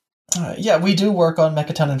storytelling? Yeah, we do work on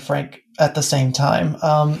Mechaton and Frank at the same time.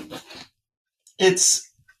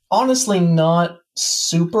 It's honestly not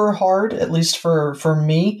super hard, at least for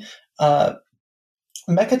me.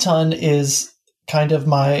 Mechaton is kind of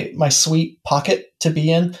my sweet pocket to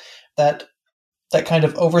be in. That kind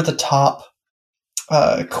of over the top,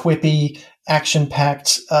 quippy, action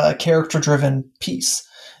packed, character driven piece.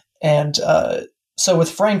 And so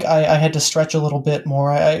with Frank, I had to stretch a little bit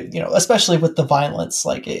more. Especially with the violence,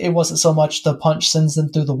 like it wasn't so much the punch sends them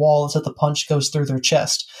through the wall as that the punch goes through their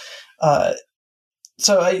chest.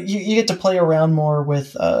 So you get to play around more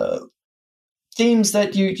with themes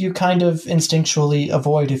that you kind of instinctually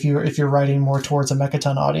avoid if you're writing more towards a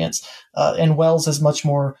Mechaton audience. And Wells is much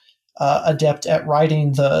more adept at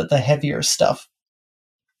writing the heavier stuff,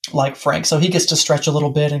 like Frank. So he gets to stretch a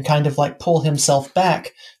little bit and kind of like pull himself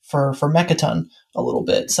back for Mechaton a little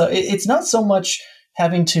bit. So it's not so much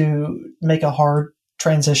having to make a hard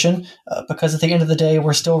transition because at the end of the day,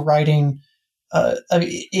 we're still writing.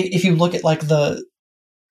 If you look at like the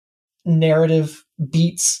narrative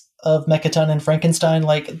beats of Mechaton and Frankenstein,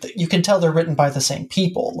 like you can tell they're written by the same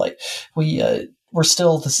people. Like we're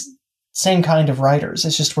still the same kind of writers.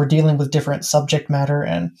 It's just we're dealing with different subject matter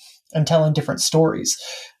and telling different stories.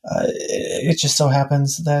 It just so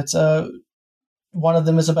happens that one of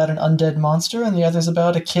them is about an undead monster and the other is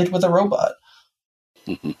about a kid with a robot.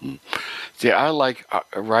 See, I like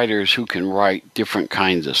writers who can write different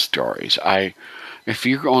kinds of stories. If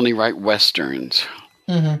you only write Westerns,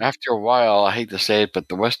 after a while, I hate to say it, but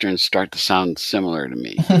the Westerns start to sound similar to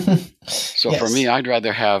me. So for me, I'd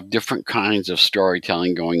rather have different kinds of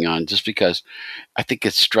storytelling going on just because I think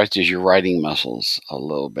it stretches your writing muscles a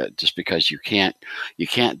little bit just because you can't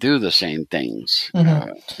do the same things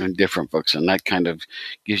in different books. And that kind of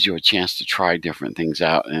gives you a chance to try different things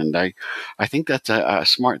out. And I think that's a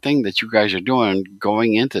smart thing that you guys are doing,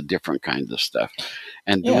 going into different kinds of stuff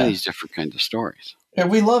and doing these different kinds of stories. Yeah,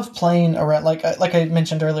 we love playing around. Like I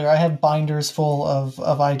mentioned earlier, I have binders full of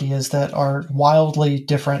ideas that are wildly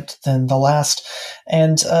different than the last,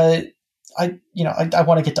 and I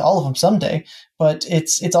want to get to all of them someday. But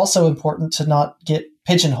it's also important to not get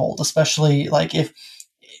pigeonholed, especially like if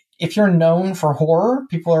you're known for horror,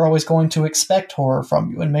 people are always going to expect horror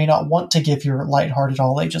from you and may not want to give your lighthearted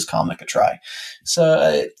all ages comic a try.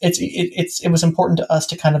 So it was important to us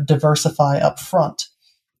to kind of diversify up front.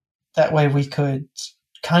 That way we could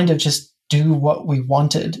kind of just do what we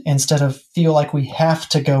wanted instead of feel like we have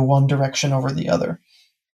to go one direction over the other.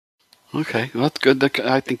 Okay, well, that's good.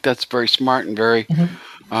 I think that's very smart and very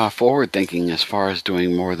forward thinking as far as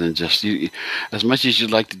doing more than just you. As much as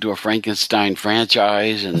you'd like to do a Frankenstein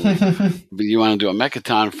franchise and you want to do a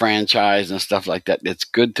Mechaton franchise and stuff like that, it's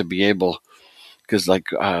good to be able. Because like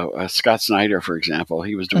Scott Snyder, for example,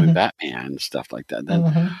 he was doing Batman and stuff like that.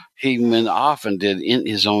 Then he went off and did in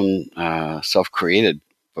his own self-created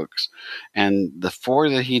books. And the 4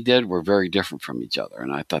 that he did were very different from each other.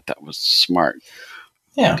 And I thought that was smart,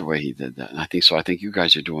 the way he did that. And I think you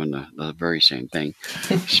guys are doing the very same thing,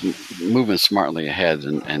 moving smartly ahead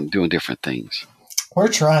and doing different things. We're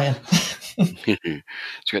trying.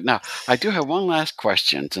 It's good. Now, I do have one last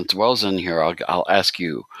question. Since Wells in here, I'll ask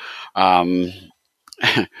you.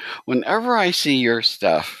 Whenever I see your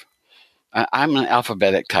stuff, I'm an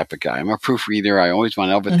alphabetic type of guy. I'm a proofreader. I always want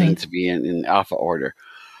everything to be in alpha order.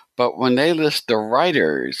 But when they list the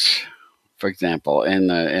writers, for example, in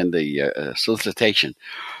the solicitation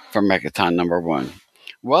for Mechaton #1,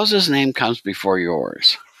 Wells's name comes before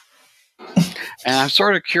yours. And I'm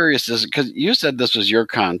sort of curious, because you said this was your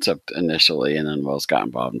concept initially, and then Wells got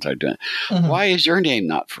involved and started doing it. Why is your name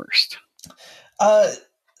not first?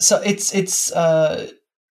 So it's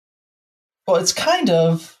kind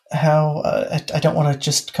of how I don't want to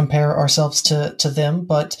just compare ourselves to them,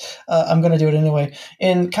 but I'm going to do it anyway.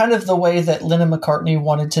 In kind of the way that Lennon McCartney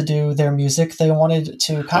wanted to do their music, they wanted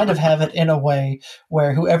to kind of have it in a way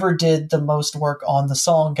where whoever did the most work on the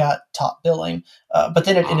song got top billing. But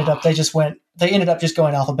then it ended up they ended up just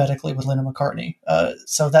going alphabetically with Lennon McCartney,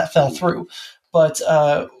 so that fell through. But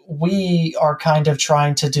we are kind of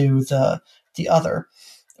trying to do the other,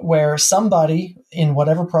 where somebody in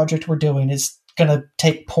whatever project we're doing is going to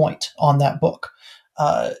take point on that book.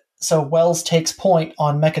 So Wells takes point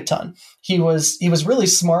on Mechaton. He was really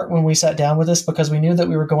smart when we sat down with this, because we knew that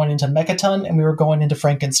we were going into Mechaton and we were going into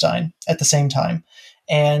Frankenstein at the same time.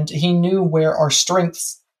 And he knew where our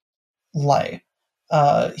strengths lay.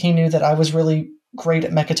 He knew that I was really great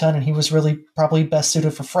at Mechaton and he was really probably best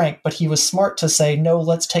suited for Frank, but he was smart to say, no,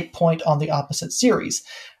 let's take point on the opposite series.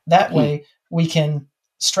 That way we can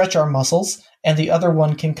stretch our muscles and the other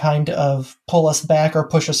one can kind of pull us back or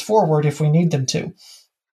push us forward if we need them to.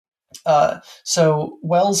 So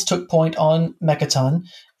Wells took point on Mechaton,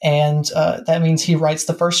 and that means he writes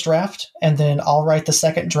the first draft, and then I'll write the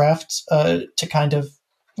second draft to kind of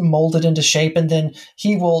mold it into shape, and then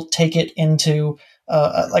he will take it into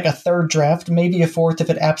like a third draft, maybe a fourth if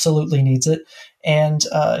it absolutely needs it. And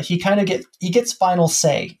he gets final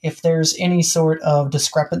say if there's any sort of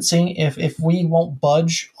discrepancy, if we won't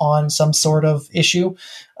budge on some sort of issue.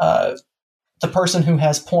 The person who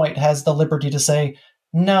has point has the liberty to say,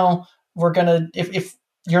 no, we're gonna, if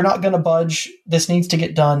you're not gonna budge, this needs to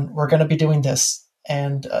get done, we're gonna be doing this.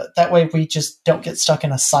 And that way we just don't get stuck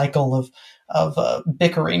in a cycle of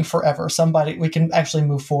bickering forever. We can actually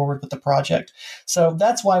move forward with the project. So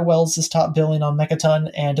that's why Wells is top billing on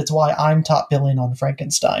Mechaton, and it's why I'm top billing on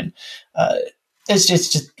Frankenstein. It's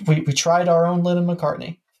just we tried our own Lennon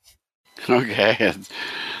McCartney. Okay,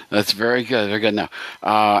 that's very good. Very good. Now,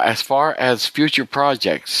 as far as future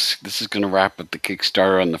projects, this is going to wrap up the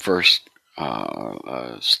Kickstarter on the first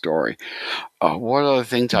story. What other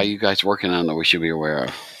things are you guys working on that we should be aware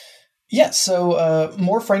of? Yeah, so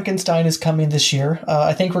more Frankenstein is coming this year.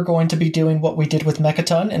 I think we're going to be doing what we did with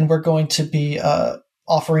Mechaton, and we're going to be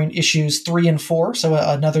offering issues 3 and 4, so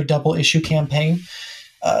another double issue campaign.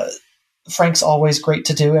 Frank's always great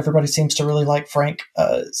to do. Everybody seems to really like Frank.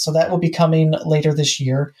 So that will be coming later this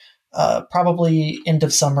year, probably end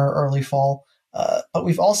of summer, early fall. But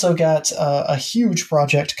we've also got a huge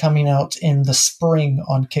project coming out in the spring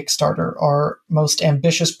on Kickstarter, our most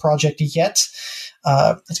ambitious project yet.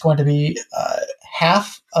 It's going to be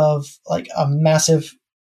half of like a massive,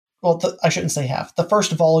 I shouldn't say half, the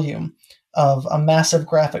first volume of a massive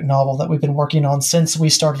graphic novel that we've been working on since we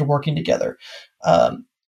started working together.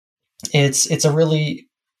 It's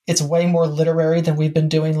way more literary than we've been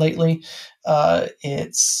doing lately.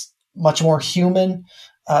 It's much more human,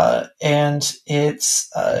 and it's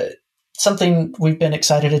something we've been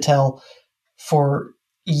excited to tell for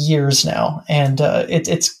years now. And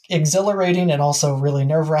it's exhilarating and also really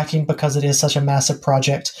nerve-wracking because it is such a massive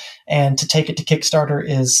project. And to take it to Kickstarter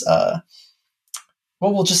is,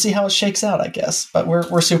 we'll just see how it shakes out, I guess. But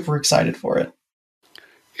we're super excited for it.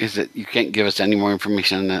 Is it, you can't give us any more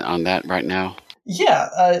information on that right now?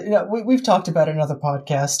 Yeah, we've talked about it in another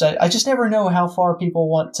podcast. I just never know how far people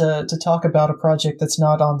want to talk about a project that's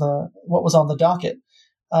not on what was on the docket.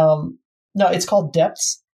 No, it's called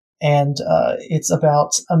Depths, and it's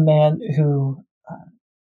about a man who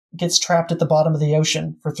gets trapped at the bottom of the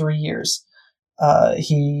ocean for 3 years.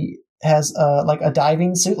 He has like a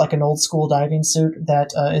diving suit, like an old school diving suit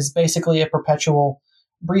that is basically a perpetual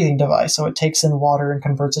breathing device. So it takes in water and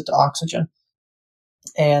converts it to oxygen.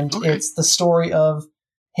 And It's the story of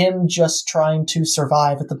him just trying to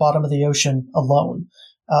survive at the bottom of the ocean alone.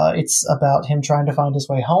 It's about him trying to find his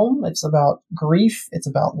way home. It's about grief. It's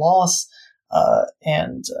about loss.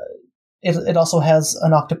 And it also has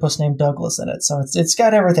an octopus named Douglas in it. So it's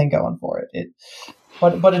got everything going for it.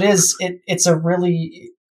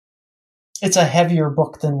 It's a heavier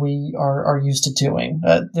book than we are used to doing.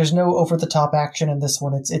 There's no over the top action in this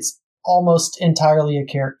one. It's almost entirely a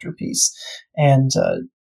character piece. And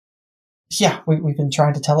we've been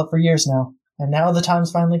trying to tell it for years now. And now the time's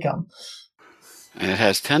finally come. And it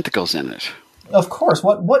has tentacles in it. Of course.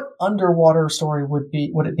 What underwater story would it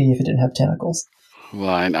be if it didn't have tentacles? Well,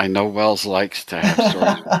 I know Wells likes to have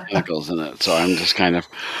stories with tentacles in it, so I'm just kind of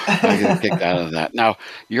I get kicked out of that. Now,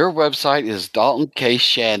 your website is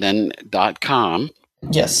daltonkshannon.com.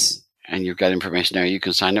 Yes. And you've got information there. You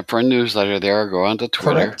can sign up for a newsletter there or go onto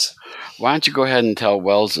Twitter. Correct. Why don't you go ahead and tell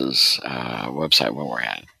Wells's website where we're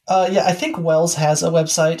at? I think Wells has a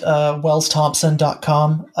website,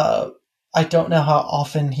 wellsthompson.com. I don't know how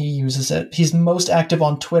often he uses it. He's most active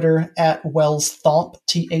on Twitter at WellsThomp,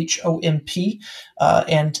 THOMP.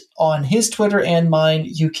 And on his Twitter and mine,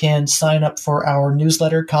 you can sign up for our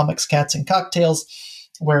newsletter, Comics, Cats, and Cocktails,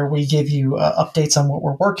 where we give you updates on what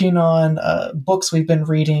we're working on, books we've been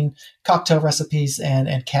reading, cocktail recipes,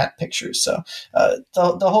 and cat pictures. So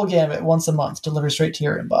the whole gamut, once a month, delivered straight to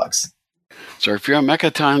your inbox. So if you're a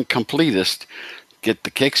Mechaton completist, get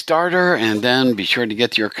the Kickstarter, and then be sure to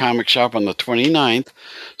get to your comic shop on the 29th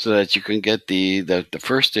so that you can get the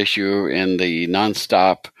first issue in the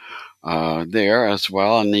nonstop there as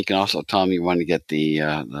well. And you can also tell them you want to get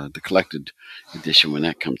the collected edition when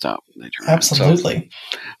that comes out later. Absolutely.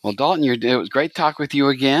 So, well, Dalton, it was great talk with you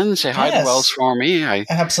again. Say hi to Wells for me.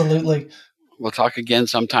 Absolutely. We'll talk again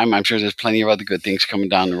sometime. I'm sure there's plenty of other good things coming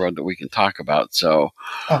down the road that we can talk about. So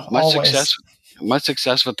much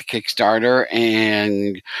success with the Kickstarter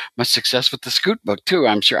and much success with the Scoot book too.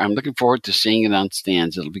 I'm looking forward to seeing it on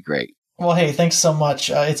stands. It'll be great. Well, hey, thanks so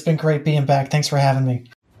much. It's been great being back. Thanks for having me.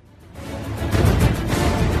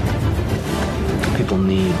 People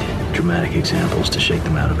need dramatic examples to shake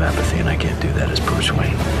them out of apathy, and I can't do that as Bruce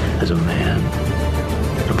Wayne. As a man,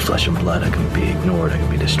 I'm flesh and blood. I can be ignored, I can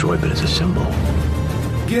be destroyed, but as a symbol.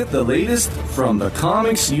 Get the latest from the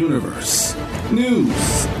comics universe.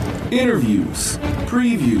 News, interviews,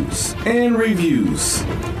 previews, and reviews.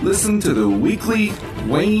 Listen to the weekly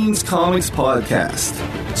Wayne's Comics podcast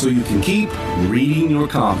so you can keep reading your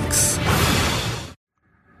comics.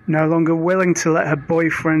 No longer willing to let her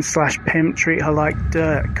boyfriend/pimp treat her like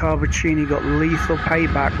dirt, Carboncini got lethal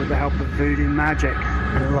payback with the help of voodoo magic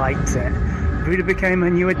and liked it. Voodoo became her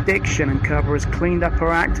new addiction, and Carver has cleaned up her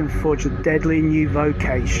act and forged a deadly new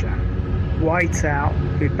vocation. Whiteout,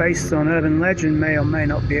 who based on urban legend may or may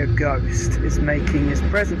not be a ghost, is making his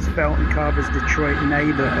presence felt in Carver's Detroit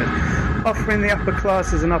neighborhood, offering the upper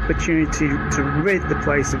classes an opportunity to rid the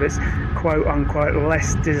place of its quote-unquote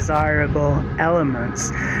less desirable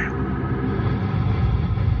elements.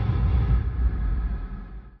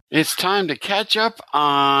 It's time to catch up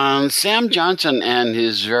on Sam Johnson and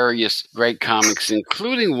his various great comics,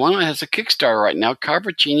 including one that has a Kickstarter right now,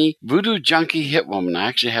 Carboncini, Voodoo Junkie Hitwoman. I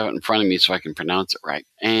actually have it in front of me so I can pronounce it right.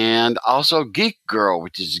 And also Geek Girl,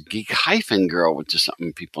 which is Geek-Girl, which is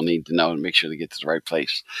something people need to know to make sure they get to the right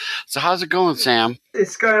place. So how's it going, Sam?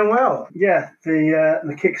 It's going well. Yeah, the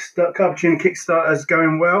Carboncini Kickstarter is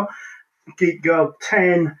going well. Geek Girl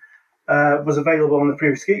 10 was available on the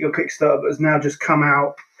previous Geek Girl Kickstarter, but has now just come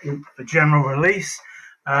out for general release,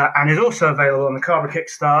 and is also available on the Carver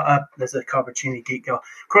Kickstarter. There's a Carboncini Geek Girl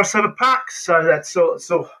crossover pack, so that's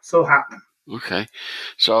all happening. Okay,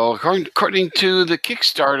 so according to the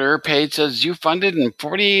Kickstarter page, says you funded in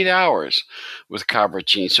 48 hours with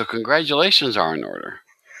Carboncini. So congratulations are in order.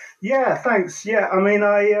 Yeah, thanks. Yeah, I mean,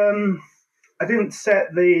 I didn't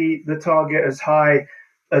set the target as high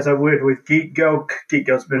as I would with Geek Girl. Geek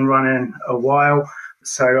Girl's been running a while.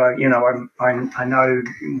 So, I know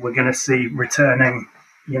we're going to see returning,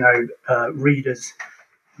 readers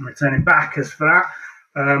and returning backers for that.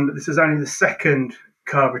 But this is only the second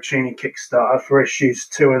Carboncini Kickstarter for issues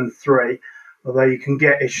 2 and 3, although you can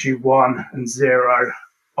get issue 1 and 0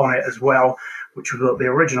 on it as well, which was what the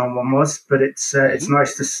original one was. But it's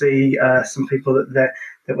nice to see some people that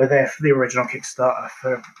were there for the original Kickstarter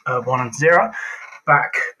for 1 and 0.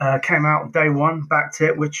 Back came out day one, backed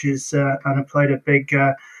it, which is and played a big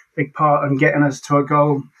part in getting us to a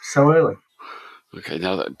goal so early. Okay,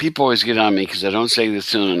 now people always get on me because I don't say this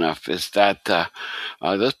soon enough. Is that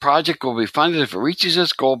this project will be funded if it reaches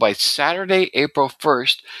its goal by Saturday, April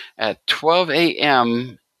 1st at 12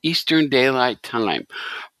 a.m. Eastern Daylight Time.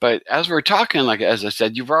 But as we're talking, like as I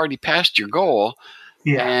said, you've already passed your goal.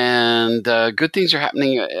 Yeah. And good things are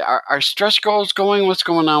happening. Are stretch goals going? What's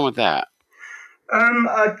going on with that?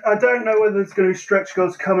 I don't know whether there's going to be stretch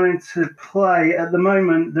goals coming into play. At the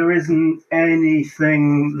moment, there isn't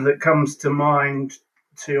anything that comes to mind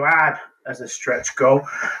to add as a stretch goal.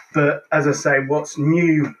 But as I say, what's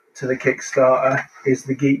new to the Kickstarter is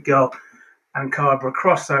the Geek Girl and Cabra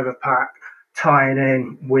crossover pack tying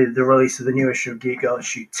in with the release of the new issue of Geek Girl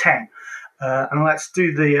issue 10. And let's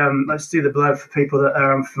do the blurb for people that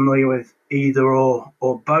are unfamiliar with either or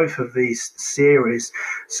both of these series.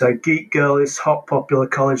 So Geek Girl is hot, popular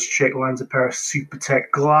college chick, lands a pair of super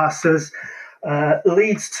tech glasses,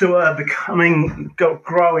 leads to her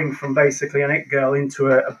growing from basically an it girl into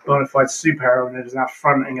a bona fide superhero, and is now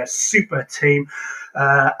fronting a super team.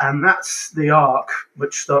 And that's the arc,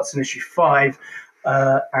 which starts in issue 5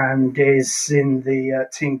 and is in the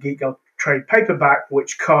Team Geek Girl trade paperback,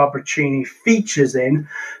 which Carboncini features in,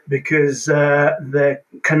 because the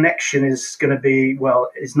connection is going to be,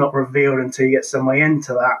 it's not revealed until you get some way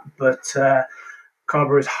into that, but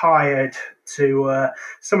Carver is hired to,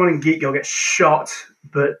 someone in Geek Girl gets shot,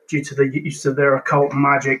 but due to the use of their occult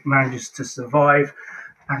magic manages to survive,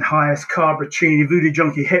 and hires Carboncini, Voodoo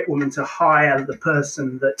Junkie Hitwoman, to hire the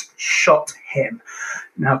person that shot him.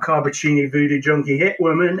 Now, Carboncini, Voodoo Junkie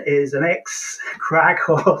Hitwoman is an ex-crack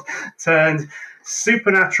whore turned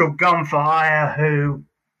supernatural gun for hire who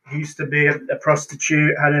used to be a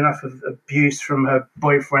prostitute, had enough of abuse from her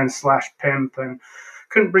boyfriend/pimp, and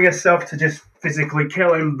couldn't bring herself to just physically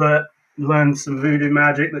kill him, but learned some voodoo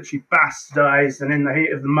magic that she bastardized, and in the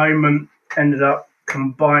heat of the moment ended up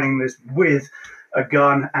combining this with a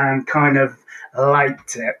gun and kind of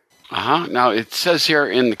liked it. Now, it says here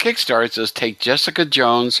in the Kickstarter, it says take Jessica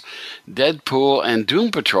Jones, Deadpool, and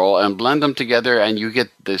Doom Patrol and blend them together, and you get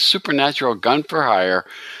the supernatural gun for hire,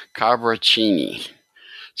 Cabracini.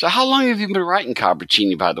 So how long have you been writing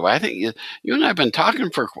Cabracini, by the way? I think you and I have been talking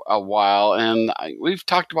for a while, and we've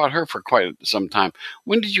talked about her for quite some time.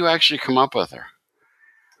 When did you actually come up with her?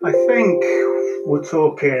 I think we're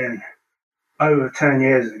talking over 10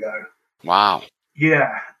 years ago. Wow.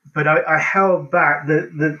 Yeah, but I held back.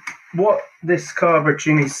 What this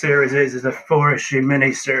Cabracini series is a 4-issue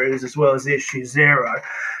miniseries as well as issue 0.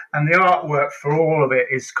 And the artwork for all of it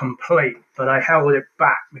is complete, but I held it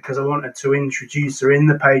back because I wanted to introduce her in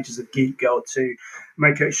the pages of Geek Girl to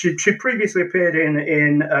make her. She previously appeared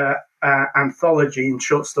in anthology in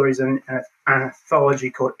short stories and an anthology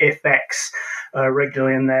called If X,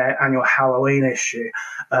 regularly in their annual Halloween issue,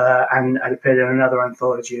 and appeared in another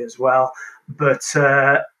anthology as well. But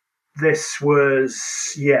this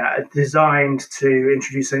was, designed to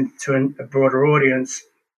introduce her to a broader audience,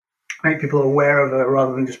 make people aware of her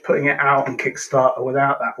rather than just putting it out on Kickstarter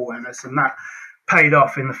without that awareness. And that paid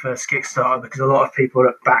off in the first Kickstarter because a lot of people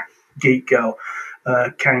that backed Geek Girl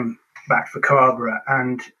came back for Cabra.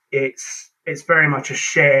 And it's very much a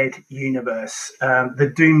shared universe.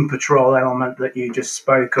 The Doom Patrol element that you just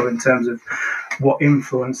spoke of in terms of what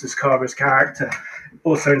influences Cabra's character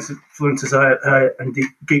also influences her and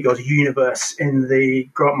Geek Girl's universe in the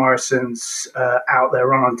Grant Morrison's Out There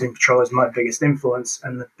Run on Doom Patrol is my biggest influence,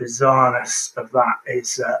 and the bizarreness of that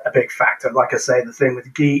is a big factor. Like I say, the thing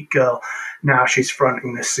with Geek Girl, now she's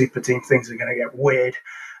fronting this super team, things are going to get weird.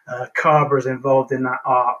 Cabra's involved in that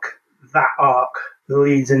arc. That arc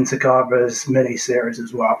leads into Cabra's mini-series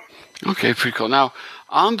as well. Okay, pretty cool. Now,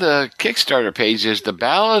 on the Kickstarter page, there's the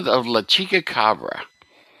Ballad of La Chica Cabra.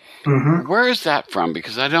 Mm-hmm. Where is that from?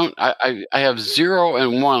 Because I have 0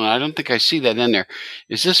 and 1. I don't think I see that in there.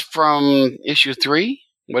 Is this from issue 3?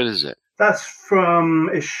 What is it? That's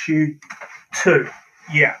from issue 2.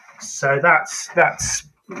 Yeah. So that's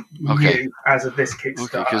okay. New as of this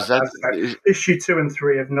Kickstarter. Okay, because issue 2 and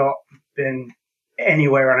 3 have not been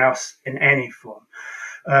anywhere else in any form.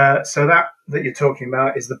 So that you're talking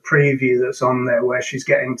about is the preview that's on there, where she's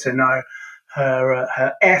getting to know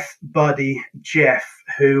her F buddy Jeff,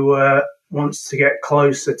 who wants to get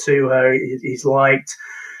closer to her. He's liked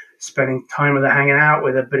spending time with her, hanging out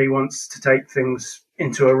with her, but he wants to take things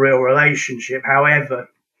into a real relationship. However,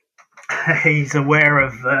 he's aware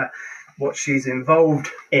of what she's involved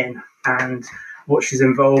in, and what she's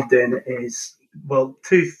involved in is, well,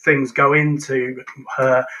 two things go into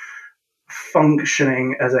her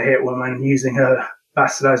functioning as a hit woman using her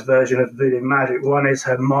bastardized version of voodoo magic. One is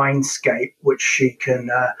her mindscape, which she can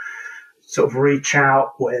sort of reach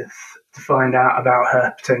out with to find out about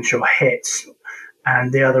her potential hits.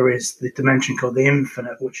 And the other is the dimension called the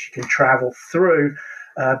infinite, which she can travel through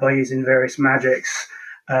by using various magics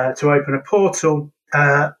to open a portal,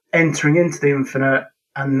 entering into the infinite,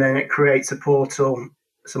 and then it creates a portal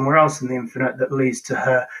somewhere else in the infinite that leads to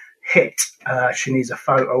her hit. She needs a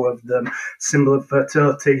photo of them, symbol of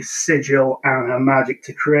fertility, sigil, and her magic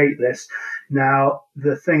to create this. Now,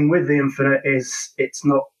 the thing with the infinite is it's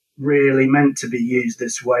not really meant to be used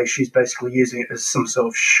this way. She's basically using it as some sort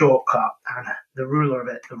of shortcut, and the ruler of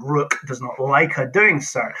it, the Rook, does not like her doing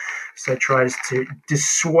so tries to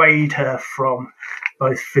dissuade her from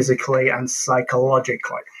both physically and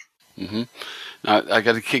psychologically. Mm-hmm. Now, I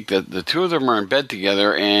got to kick the two of them are in bed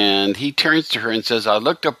together, and he turns to her and says, "I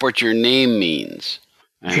looked up what your name means."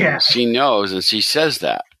 And she knows, and she says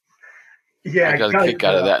that. Yeah, I got a kick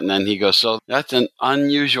out of that. And then he goes, "So that's an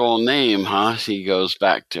unusual name, huh?" He goes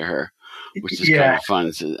back to her, which is kind of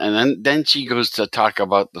fun. And then she goes to talk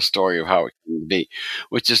about the story of how it can be,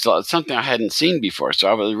 which is something I hadn't seen before. So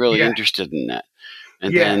I was really interested in that.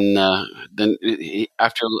 And then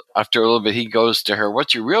after a little bit, he goes to her,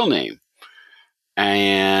 "What's your real name?"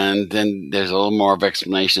 And then there's a little more of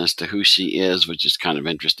explanation as to who she is, which is kind of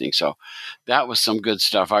interesting. So that was some good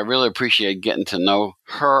stuff. I really appreciate getting to know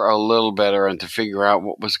her a little better and to figure out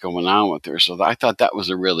what was going on with her. So I thought that was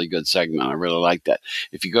a really good segment. I really like that.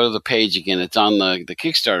 If you go to the page again, it's on the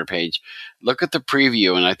Kickstarter page. Look at the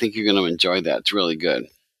preview, and I think you're going to enjoy that. It's really good.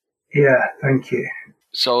 Yeah, thank you.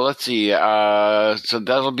 So let's see. So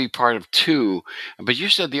that'll be part of 2. But you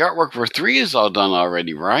said the artwork for 3 is all done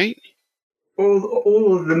already, right?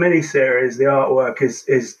 All of the miniseries, the artwork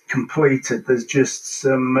is completed. There's just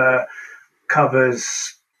some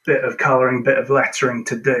covers, bit of colouring, bit of lettering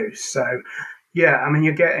to do. So, Yeah, I mean,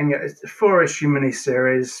 you're getting a 4-issue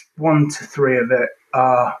miniseries. 1 to 3 of it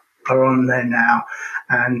are on there now,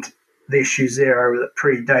 and the issue 0 that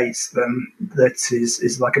predates them, that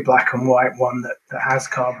is like a black and white one that has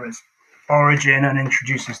Cabra's origin and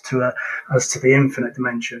introduces us to the infinite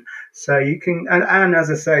dimension. So you can, and as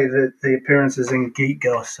I say, the appearances in Geek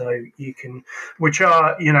Girl, so you can, which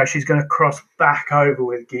are, she's going to cross back over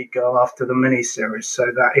with Geek Girl after the miniseries, so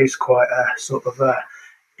that is quite a sort of a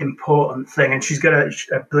important thing, and she's got a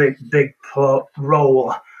big plot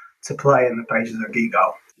role to play in the pages of Geek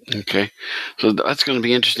Girl. Okay, so that's going to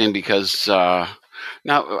be interesting because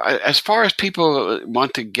now, as far as people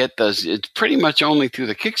want to get this, it's pretty much only through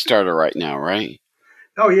the Kickstarter right now, right?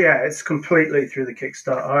 Oh yeah, it's completely through the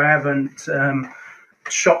Kickstarter. I haven't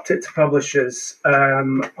shopped it to publishers.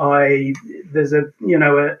 There's a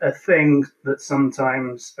thing that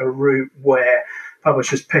sometimes a route where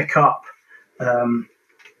publishers pick up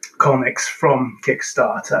comics from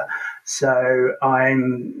Kickstarter. So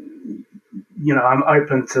I'm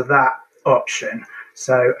open to that option.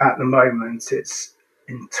 So at the moment, it's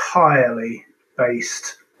entirely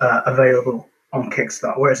available on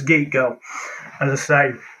Kickstarter. Whereas Geek Girl, as I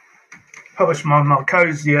say, published by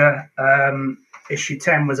Marcosia, issue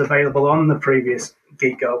 10 was available on the previous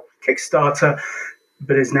Geek Girl Kickstarter,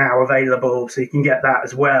 but is now available, so you can get that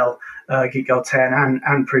as well. Geek Girl 10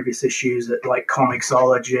 and previous issues at like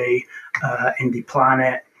Comixology, Indie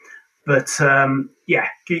Planet. But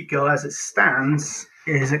Geek Girl as it stands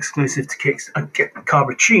is exclusive to Kickstarter.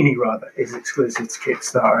 Carboncini, rather, is exclusive to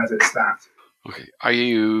Kickstarter as it stands. Okay. Are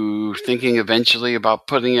you thinking eventually about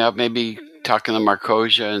putting out, maybe talking to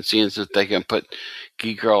Marcosia and seeing if they can put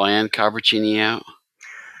Geek Girl and Carboncini out?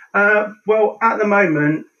 Well, at the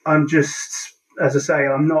moment, I'm just, as I say,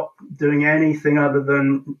 I'm not doing anything other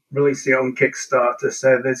than releasing it on Kickstarter.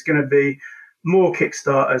 So there's going to be more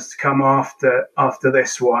Kickstarters to come after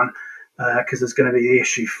this one, because there's going to be the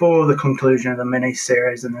issue 4, the conclusion of the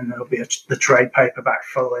mini-series, and then there'll be the trade paperback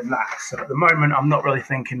following that. So at the moment, I'm not really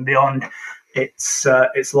thinking beyond its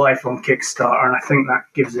life on Kickstarter, and I think that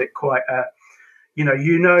gives it quite a,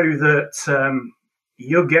 that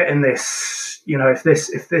you're getting this,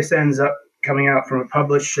 if this ends up coming out from a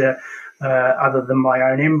publisher other than my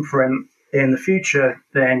own imprint in the future,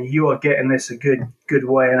 then you are getting this a good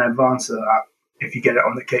way in advance of that if you get it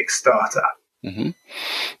on the Kickstarter.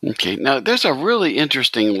 Mm-hmm. Okay. Now, there's a really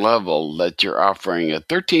interesting level that you're offering at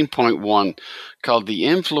 13.1 called the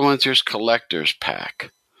Influencers Collectors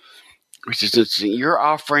Pack, which is interesting. You're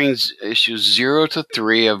offering issues 0 to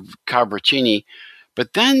 3 of Carboncini,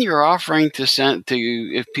 but then you're offering to send to,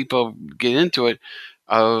 if people get into it,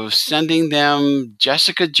 of sending them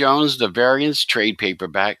Jessica Jones, the Variants trade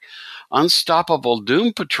paperback, Unstoppable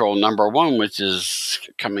Doom Patrol #1, which is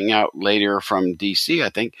coming out later from DC, I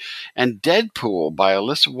think, and Deadpool by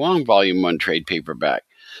Alyssa Wong, Volume 1 trade paperback.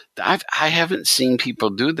 I haven't seen people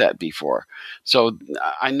do that before. So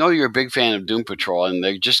I know you're a big fan of Doom Patrol, and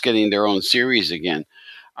they're just getting their own series again.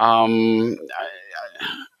 Are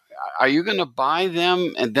you going to buy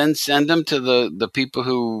them and then send them to the people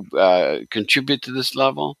who contribute to this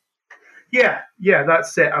level? Yeah,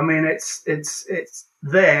 that's it. I mean, it's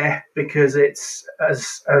there because it's,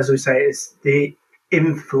 as we say, it's the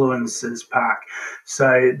influencers pack.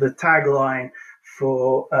 So the tagline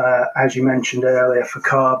for, as you mentioned earlier, for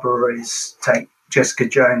Carver is take Jessica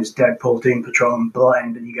Jones, Deadpool, Doom Patrol, and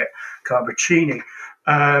blend, and you get Carboncini.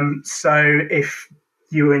 So if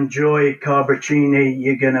you enjoy Carboncini,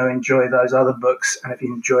 you're going to enjoy those other books, and if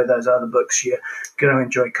you enjoy those other books, you're going to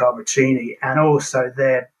enjoy Carboncini. And also,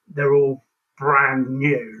 they're all brand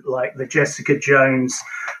new, like the Jessica Jones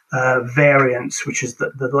variants, which is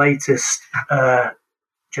the latest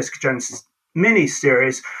Jessica Jones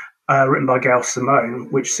mini-series written by Gail Simone,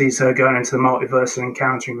 which sees her going into the multiverse and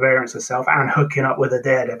encountering variants herself and hooking up with a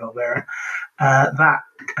Daredevil variant. That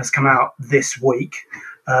has come out this week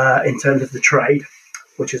in terms of the trade,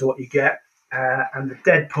 which is what you get. And the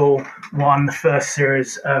Deadpool one, the first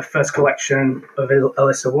series, first collection of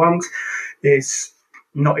Alyssa Wong's, is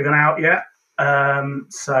not even out yet.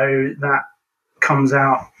 So that comes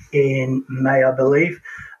out in May, I believe.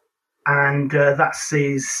 And that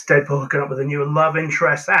sees Deadpool hooking up with a new love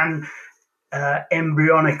interest and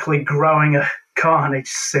embryonically growing a Carnage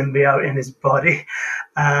symbiote in his body.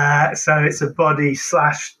 So it's a body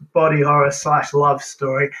horror / love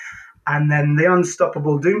story. And then the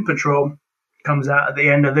Unstoppable Doom Patrol comes out at the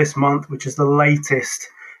end of this month, which is the latest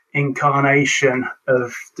incarnation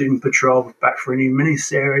of Doom Patrol, back for a new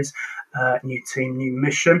miniseries, new team, new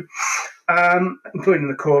mission, including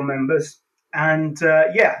the core members. And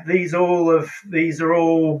these are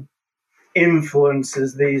all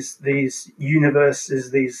influences, these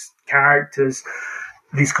universes, these characters,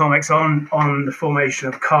 these comics on the formation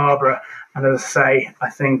of Cabra. And as I say, I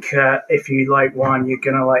think if you like one, you're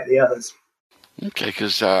going to like the others. Okay,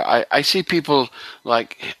 because I see people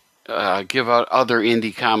like give out other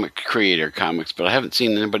indie comic creator comics, but I haven't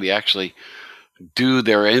seen anybody actually do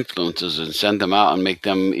their influences and send them out and make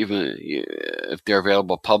them, even if they're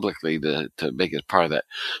available publicly, to make it part of that.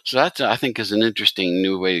 So that, I think, is an interesting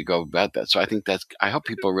new way to go about that. So I think I hope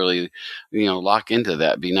people really, lock into that.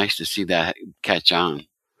 It'd be nice to see that catch on.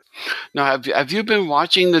 Now, have you been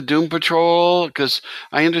watching the Doom Patrol? Because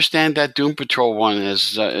I understand that Doom Patrol one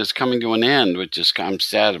is coming to an end, which I'm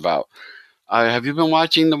sad about. Have you been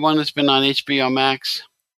watching the one that's been on HBO Max?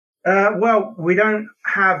 Well, we don't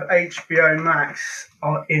have HBO Max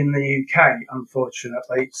in the UK,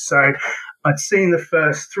 unfortunately. So I'd seen the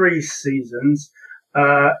first 3 seasons,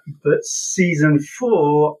 but season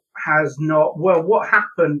 4 has not. Well, what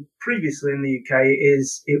happened previously in the UK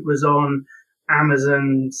is it was on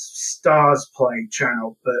Amazon's Stars Play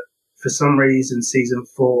channel, but for some reason season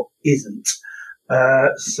 4 isn't.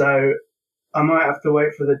 So I might have to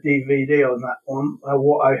wait for the DVD on that one.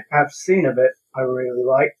 What I have seen of it, I really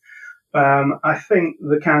like. I think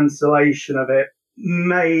the cancellation of it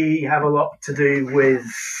may have a lot to do with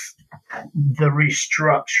the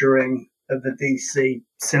restructuring of the DC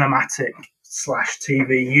cinematic /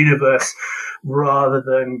 TV universe rather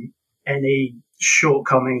than any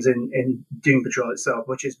shortcomings in Doom Patrol itself,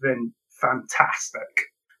 which has been fantastic.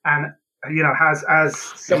 And, as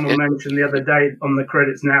someone mentioned the other day on the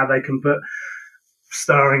credits now, they can put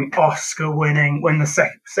starring Oscar-winning, when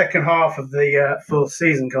the second half of the 4th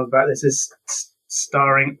season comes back, this is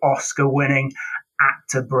starring Oscar-winning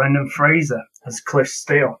actor Brendan Fraser as Cliff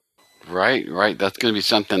Steele. Right. That's going to be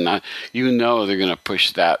something that, they're going to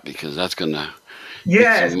push that, because that's going to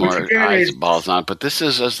get some more eyeballs on it. But this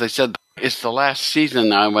is, as they said, it's the last season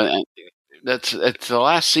now. It's the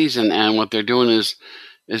last season, and what they're doing is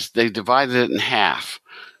they divided it in half.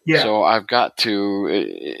 Yeah. So I've got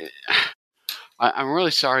to... I'm really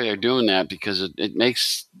sorry they're doing that, because it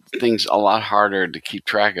makes things a lot harder to keep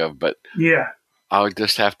track of. But yeah, I'll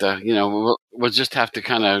just have to, we'll just have to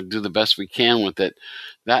kind of do the best we can with it.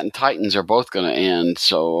 That and Titans are both going to end.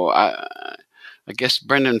 So I guess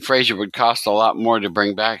Brendan Fraser would cost a lot more to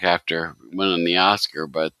bring back after winning the Oscar.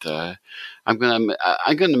 But I'm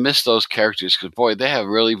gonna miss those characters, because boy, they have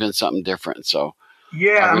really been something different. So.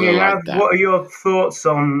 Yeah, what are your thoughts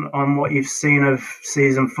on what you've seen of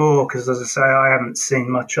season 4? Because, as I say, I haven't seen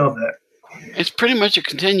much of it. It's pretty much a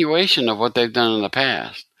continuation of what they've done in the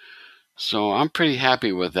past. So I'm pretty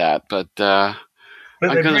happy with that. But I'm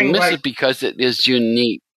going to miss it because it is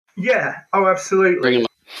unique. Yeah, absolutely.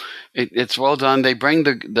 It's well done. They bring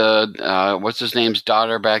the what's his name's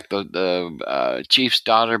daughter back, the chief's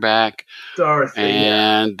daughter back. Dorothy.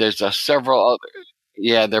 And there's several other...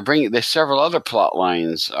 Yeah, there's several other plot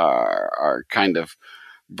lines are kind of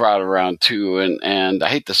brought around too, and I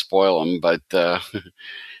hate to spoil them, but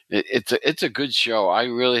it's a good show. I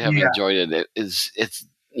really have enjoyed it. It's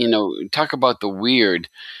talk about the weird.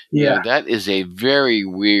 Yeah, that is a very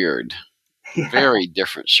weird, very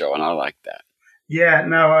different show, and I like that. Yeah,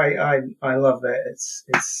 no, I love it.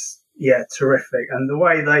 It's terrific, and the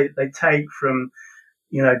way they take from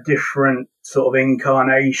different sort of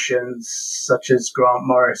incarnations, such as Grant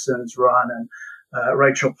Morrison's run and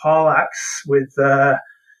Rachel Pollack's with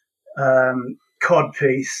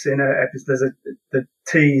Codpiece in a episode.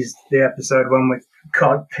 There's the episode one with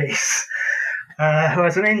Codpiece, who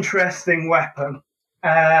has an interesting weapon.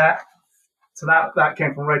 So that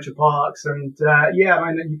came from Rachel Pollack's, and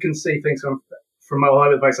you can see things from all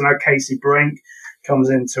over the place. I know Casey Brink comes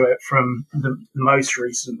into it from the most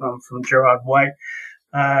recent one from Gerard Way.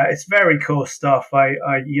 It's very cool stuff. I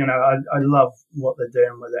love what they're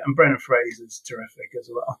doing with it, and Brendan Fraser's terrific as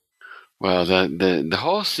well. Well, the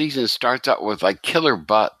whole season starts out with like killer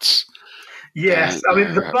butts. Yes,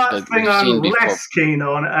 the butt thing I'm less keen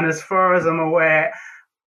on, and as far as I'm aware,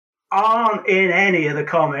 aren't in any of the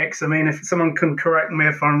comics. I mean, if someone can correct me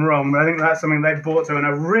if I'm wrong, but I think that's something they brought to and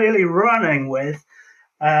are really running with.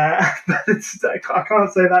 But I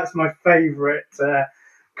can't say that's my favourite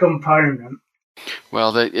component.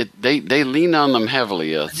 Well, they lean on them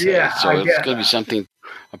heavily, so it's going to be something.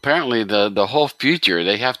 Apparently, the whole future,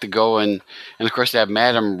 they have to go and of course they have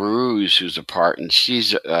Madame Rouge who's a part, and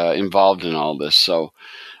she's involved in all this. So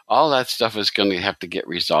all that stuff is going to have to get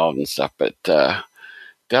resolved and stuff. But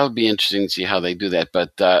that'll be interesting to see how they do that.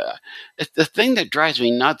 But the thing that drives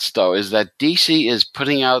me nuts, though, is that DC is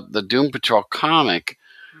putting out the Doom Patrol comic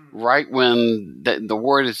right when the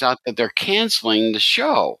word is out that they're canceling the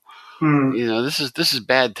show. This is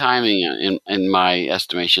bad timing in my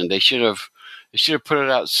estimation. They should have put it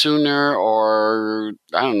out sooner, or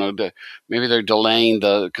I don't know. Maybe they're delaying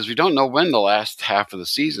because we don't know when the last half of the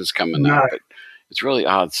season's coming out. But it's really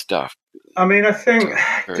odd stuff. I mean, I think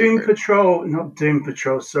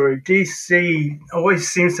DC always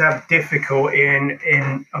seems to have difficulty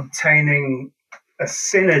in obtaining a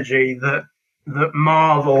synergy that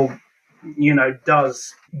Marvel,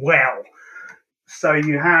 does well. So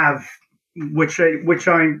you have, which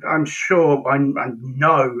I'm sure I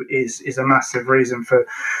know is a massive reason for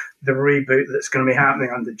the reboot that's going to be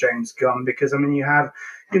happening under James Gunn, because I mean you have,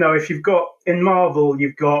 if you've got in Marvel,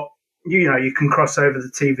 you've got, you can cross over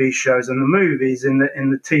the TV shows and the movies. In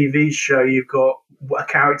the TV show, you've got a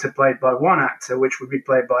character played by one actor, which would be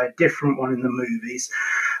played by a different one in the movies.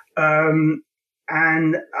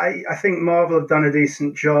 And I think Marvel have done a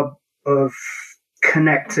decent job of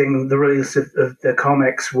connecting the release of the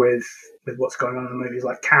comics with what's going on in the movies.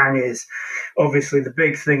 Like Kang is obviously the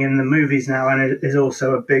big thing in the movies now, and it is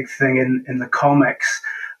also a big thing in the comics.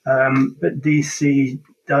 But DC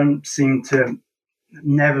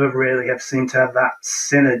never really have seemed to have that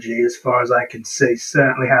synergy, as far as I can see.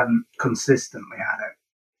 Certainly haven't consistently had it,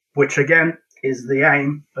 which again is the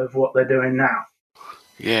aim of what they're doing now.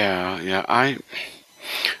 Yeah.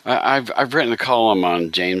 I've written a column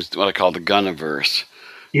on James, what I call the Gunniverse.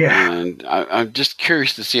 Yeah, and I'm just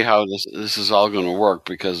curious to see how this is all going to work,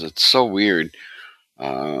 because it's so weird.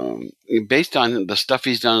 Based on the stuff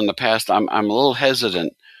he's done in the past, I'm a little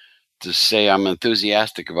hesitant to say I'm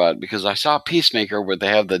enthusiastic about it, because I saw Peacemaker where they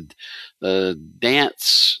have the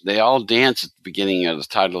dance. They all dance at the beginning of the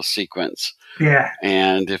title sequence. Yeah.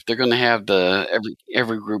 And if they're going to have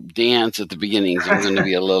every group dance at the beginnings, I'm going to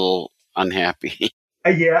be a little unhappy.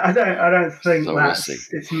 Yeah, I don't think so that's we'll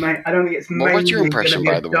see. I don't think it's mainly what's your impression,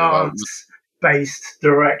 by the way, dance-based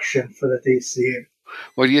direction for the DCU.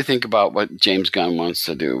 What do you think about what James Gunn wants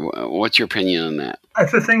to do? What's your opinion on that?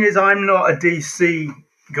 The thing is, I'm not a DC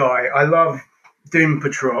guy. I love Doom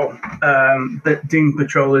Patrol, but Doom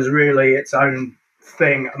Patrol is really its own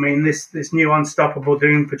thing. I mean, this new Unstoppable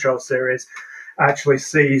Doom Patrol series actually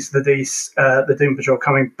sees the Doom Patrol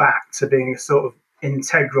coming back to being a sort of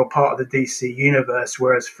integral part of the DC universe,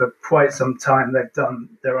 whereas for quite some time they've done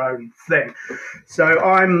their own thing. So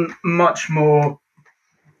I'm much more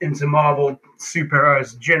into Marvel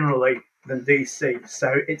superheroes generally than DC.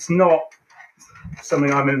 So it's not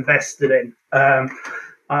something I'm invested in.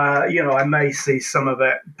 I may see some of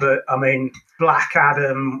it, but I mean, Black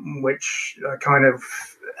Adam, which kind of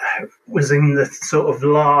was in the sort of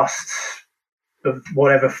last of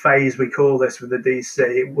whatever phase we call this with the DC,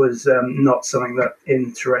 it was not something that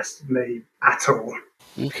interested me at all.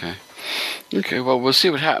 Okay, well, we'll see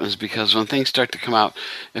what happens, because when things start to come out,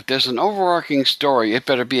 if there's an overarching story, it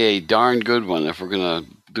better be a darn good one if we're going to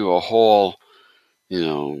do a whole,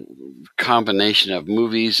 combination of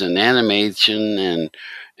movies and animation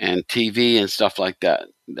and TV and stuff like that.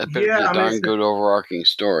 That better be a darn good overarching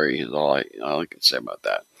story is all I can say about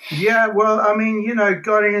that. Yeah, well, I mean,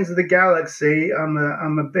 Guardians of the Galaxy.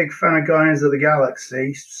 I'm a big fan of Guardians of the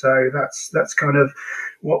Galaxy, so that's kind of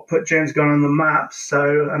what put James Gunn on the map.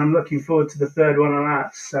 So, and I'm looking forward to the third one on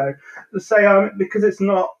that. So, let's say because it's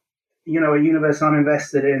not a universe I'm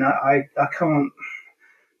invested in, I can't.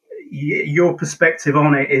 Your perspective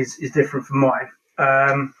on it is different from mine.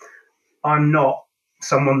 I'm not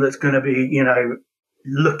someone that's going to be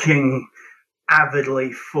looking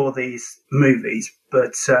avidly for these movies,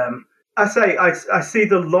 but I see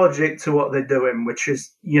the logic to what they're doing, which is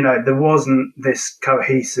there wasn't this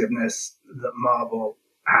cohesiveness that Marvel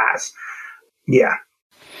has. Yeah.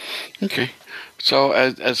 Okay. So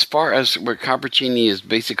as far as where Coppercini is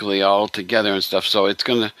basically all together and stuff, so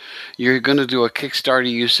you're gonna do a Kickstarter,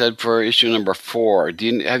 you said, for issue number 4.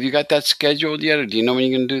 Have you got that scheduled yet, or do you know when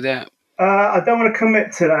you're gonna do that? I don't want to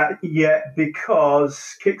commit to that yet,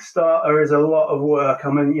 because Kickstarter is a lot of work.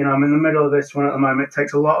 I'm in the middle of this one at the moment. It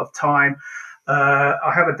takes a lot of time.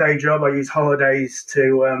 I have a day job. I use holidays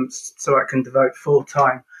so I can devote full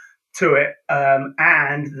time to it.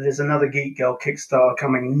 And there's another Geek Girl Kickstarter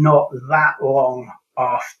coming not that long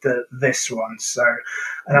after this one, so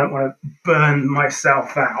I don't want to burn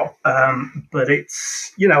myself out. But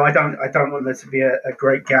it's I don't want there to be a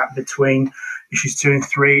great gap between issues 2 and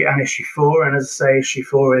 3 and issue 4, and as I say, issue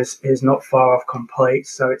 4 is not far off complete,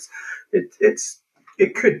 so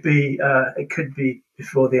it could be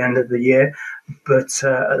before the end of the year, but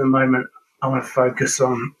at the moment I want to focus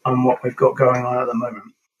on what we've got going on at the moment,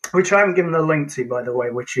 which I haven't given the link to, by the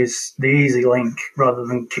way, which is the easy link rather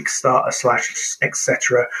than Kickstarter /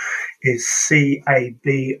 etc. is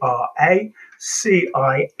CABRA,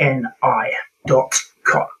 CINI.com.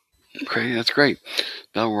 Okay, that's great.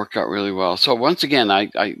 That'll work out really well. So once again,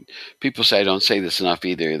 I people say I don't say this enough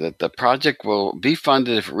either, that the project will be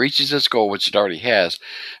funded if it reaches its goal, which it already has,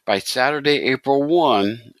 by Saturday, April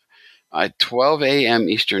 1 at 12 a.m.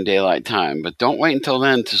 Eastern Daylight Time. But don't wait until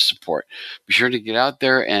then to support. Be sure to get out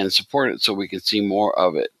there and support it so we can see more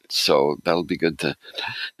of it. So that'll be good to.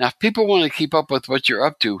 Now, if people want to keep up with what you're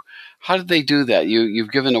up to, how do they do that?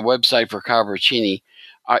 You've given a website for Cavaricini.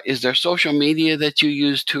 Is there social media that you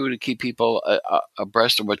use too to keep people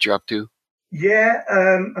abreast of what you're up to? Yeah,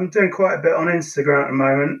 I'm doing quite a bit on Instagram at the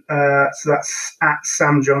moment. So that's at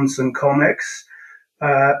Sam Johnson Comics.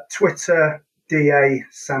 Twitter, DA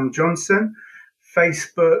Sam Johnson.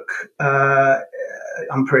 Facebook,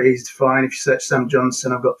 I'm pretty easy to find. If you search Sam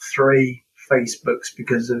Johnson, I've got 3 Facebooks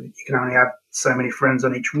because you can only have so many friends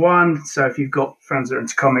on each one. So if you've got friends that are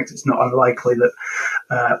into comics, it's not unlikely that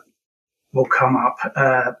will come up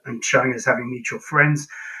and showing us having mutual friends.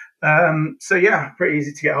 So yeah, pretty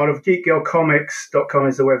easy to get hold of. GeekGirlComics.com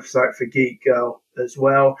is the website for Geek Girl as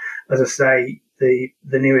well. As I say, the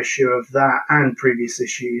new issue of that and previous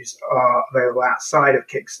issues are available outside of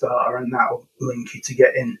Kickstarter, and that will link you to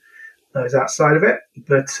get in those outside of it.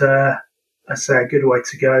 But I say a good way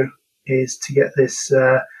to go is to get this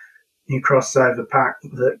new crossover pack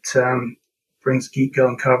that brings Geek Girl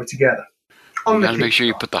and Carver together. You got to make sure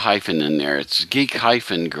you put the hyphen in there. It's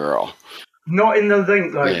Geek-Girl. Not in the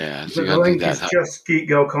link, though. Yeah, so the link is just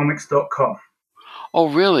geekgirlcomics.com. Oh,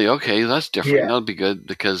 really? Okay, that's different. Yeah. That'll be good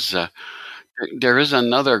because there is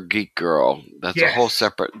another Geek Girl. That's a whole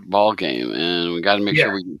separate ball game, and we got to make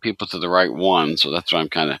sure we get people to the right one. So that's why I'm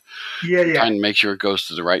kind of trying to make sure it goes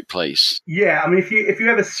to the right place. Yeah, I mean, if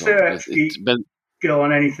you ever search Geek Girl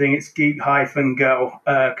on anything, it's Geek-Girl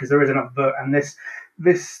because there is another book, and this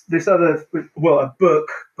other, well, a book,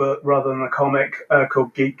 but rather than a comic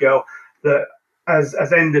called Geek Girl that has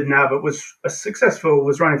ended now, but was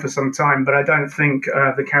running for some time. But I don't think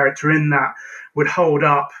the character in that would hold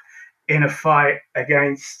up in a fight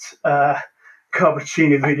against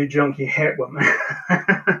Cappuccino Voodoo Junkie Hitwoman.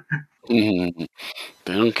 Mm-hmm.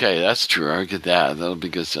 Okay, that's true. I get that. That'll be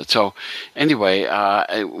good stuff. So anyway,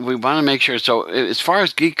 we want to make sure. So as far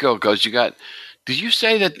as Geek Girl goes, did you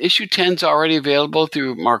say that issue 10 is already available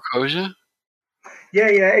through Marcosia? Yeah,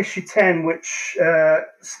 issue 10, which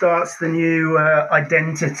starts the new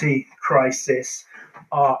identity crisis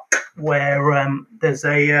arc, where there's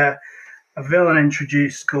a villain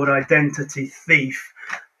introduced called Identity Thief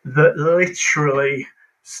that literally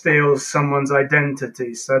steals someone's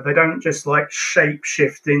identity. So they don't just like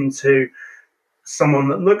shapeshift into someone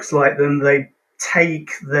that looks like them, they take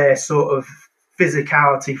their sort of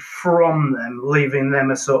physicality from them, leaving them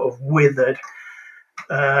a sort of withered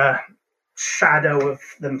shadow of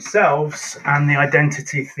themselves, and the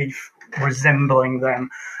identity thief resembling them.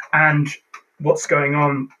 And what's going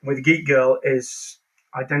on with Geek Girl is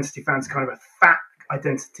Identity Thief is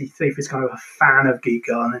kind of a fan of Geek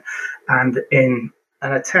Girl, and in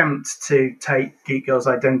an attempt to take Geek Girl's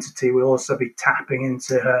identity, we'll also be tapping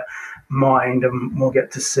into her mind, and we'll get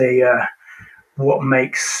to see what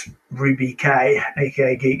makes Ruby K,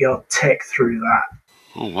 aka Geek Girl, tick through that.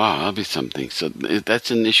 Oh wow, that'll be something. So that's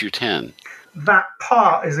in issue 10. That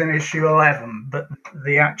part is in issue 11, but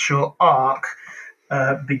the actual arc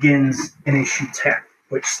begins in issue 10,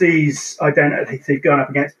 which sees Identity Thief going up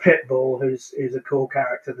against Pitbull, who's a cool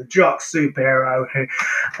character, the jock superhero. Who,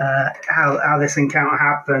 how this encounter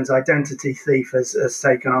happens, Identity Thief has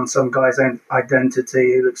taken on some guy's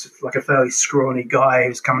identity who looks like a fairly scrawny guy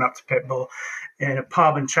who's coming up to Pitbull in a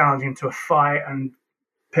pub and challenging him to a fight, and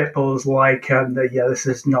Pitbull's like, this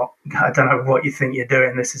is not, I don't know what you think you're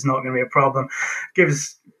doing, this is not going to be a problem.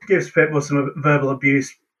 Gives Pitbull some verbal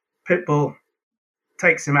abuse. Pitbull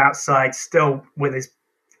takes him outside, still with his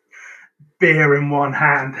beer in one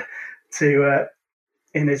hand,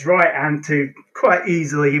 in his right hand, to quite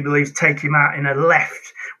easily, he believes, take him out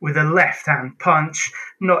with a left hand punch,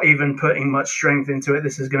 not even putting much strength into it.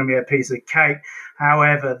 This is going to be a piece of cake.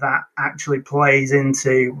 However, that actually plays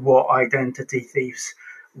into what Identity Thief's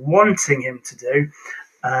wanting him to do,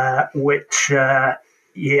 which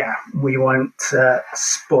we won't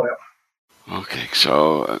spoil. Okay,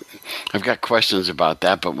 so I've got questions about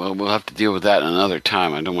that, but we'll have to deal with that another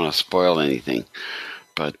time. I don't want to spoil anything,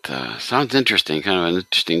 but sounds interesting, kind of an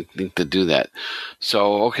interesting thing to do that.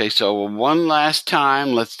 So, okay, so one last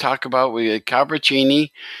time, let's talk about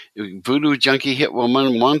Cavaricini, Voodoo Junkie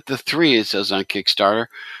Hitwoman 1-3, it says on Kickstarter.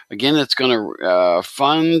 Again, it's going to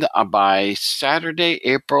fund by Saturday,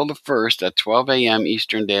 April the 1st at 12 a.m.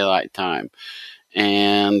 Eastern Daylight Time.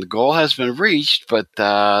 and the goal has been reached, but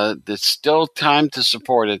there's still time to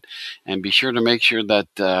support it, and be sure to make sure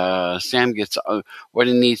that Sam gets what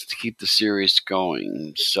he needs to keep the series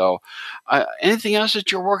going. So anything else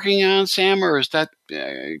that you're working on, Sam, or is that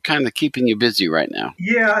kind of keeping you busy right now?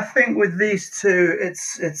 Yeah, I think with these two,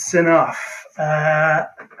 it's enough.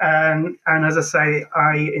 And as I say,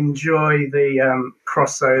 I enjoy the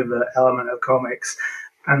crossover element of comics,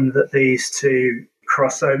 and that these two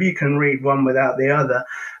crossover. You can read one without the other,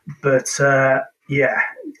 but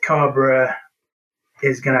Cabra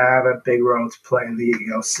is going to have a big role to play in the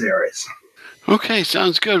Yu-Gi-Oh series. Okay,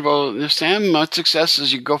 sounds good. Well, Sam, much success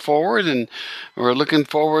as you go forward, and we're looking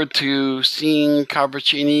forward to seeing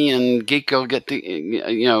Cabracini and Geeko get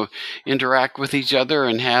to interact with each other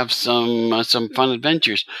and have some fun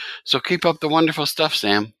adventures. So keep up the wonderful stuff,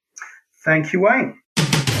 Sam. Thank you, Wayne.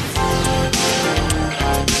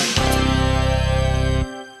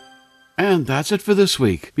 And that's it for this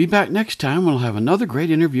week. Be back next time. We'll have another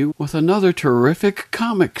great interview with another terrific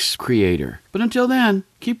comics creator. But until then,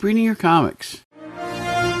 keep reading your comics.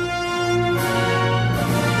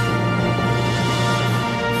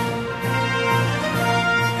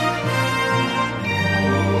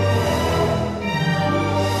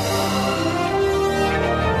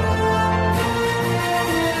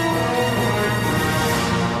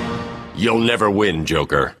 You'll never win,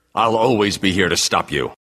 Joker. I'll always be here to stop you.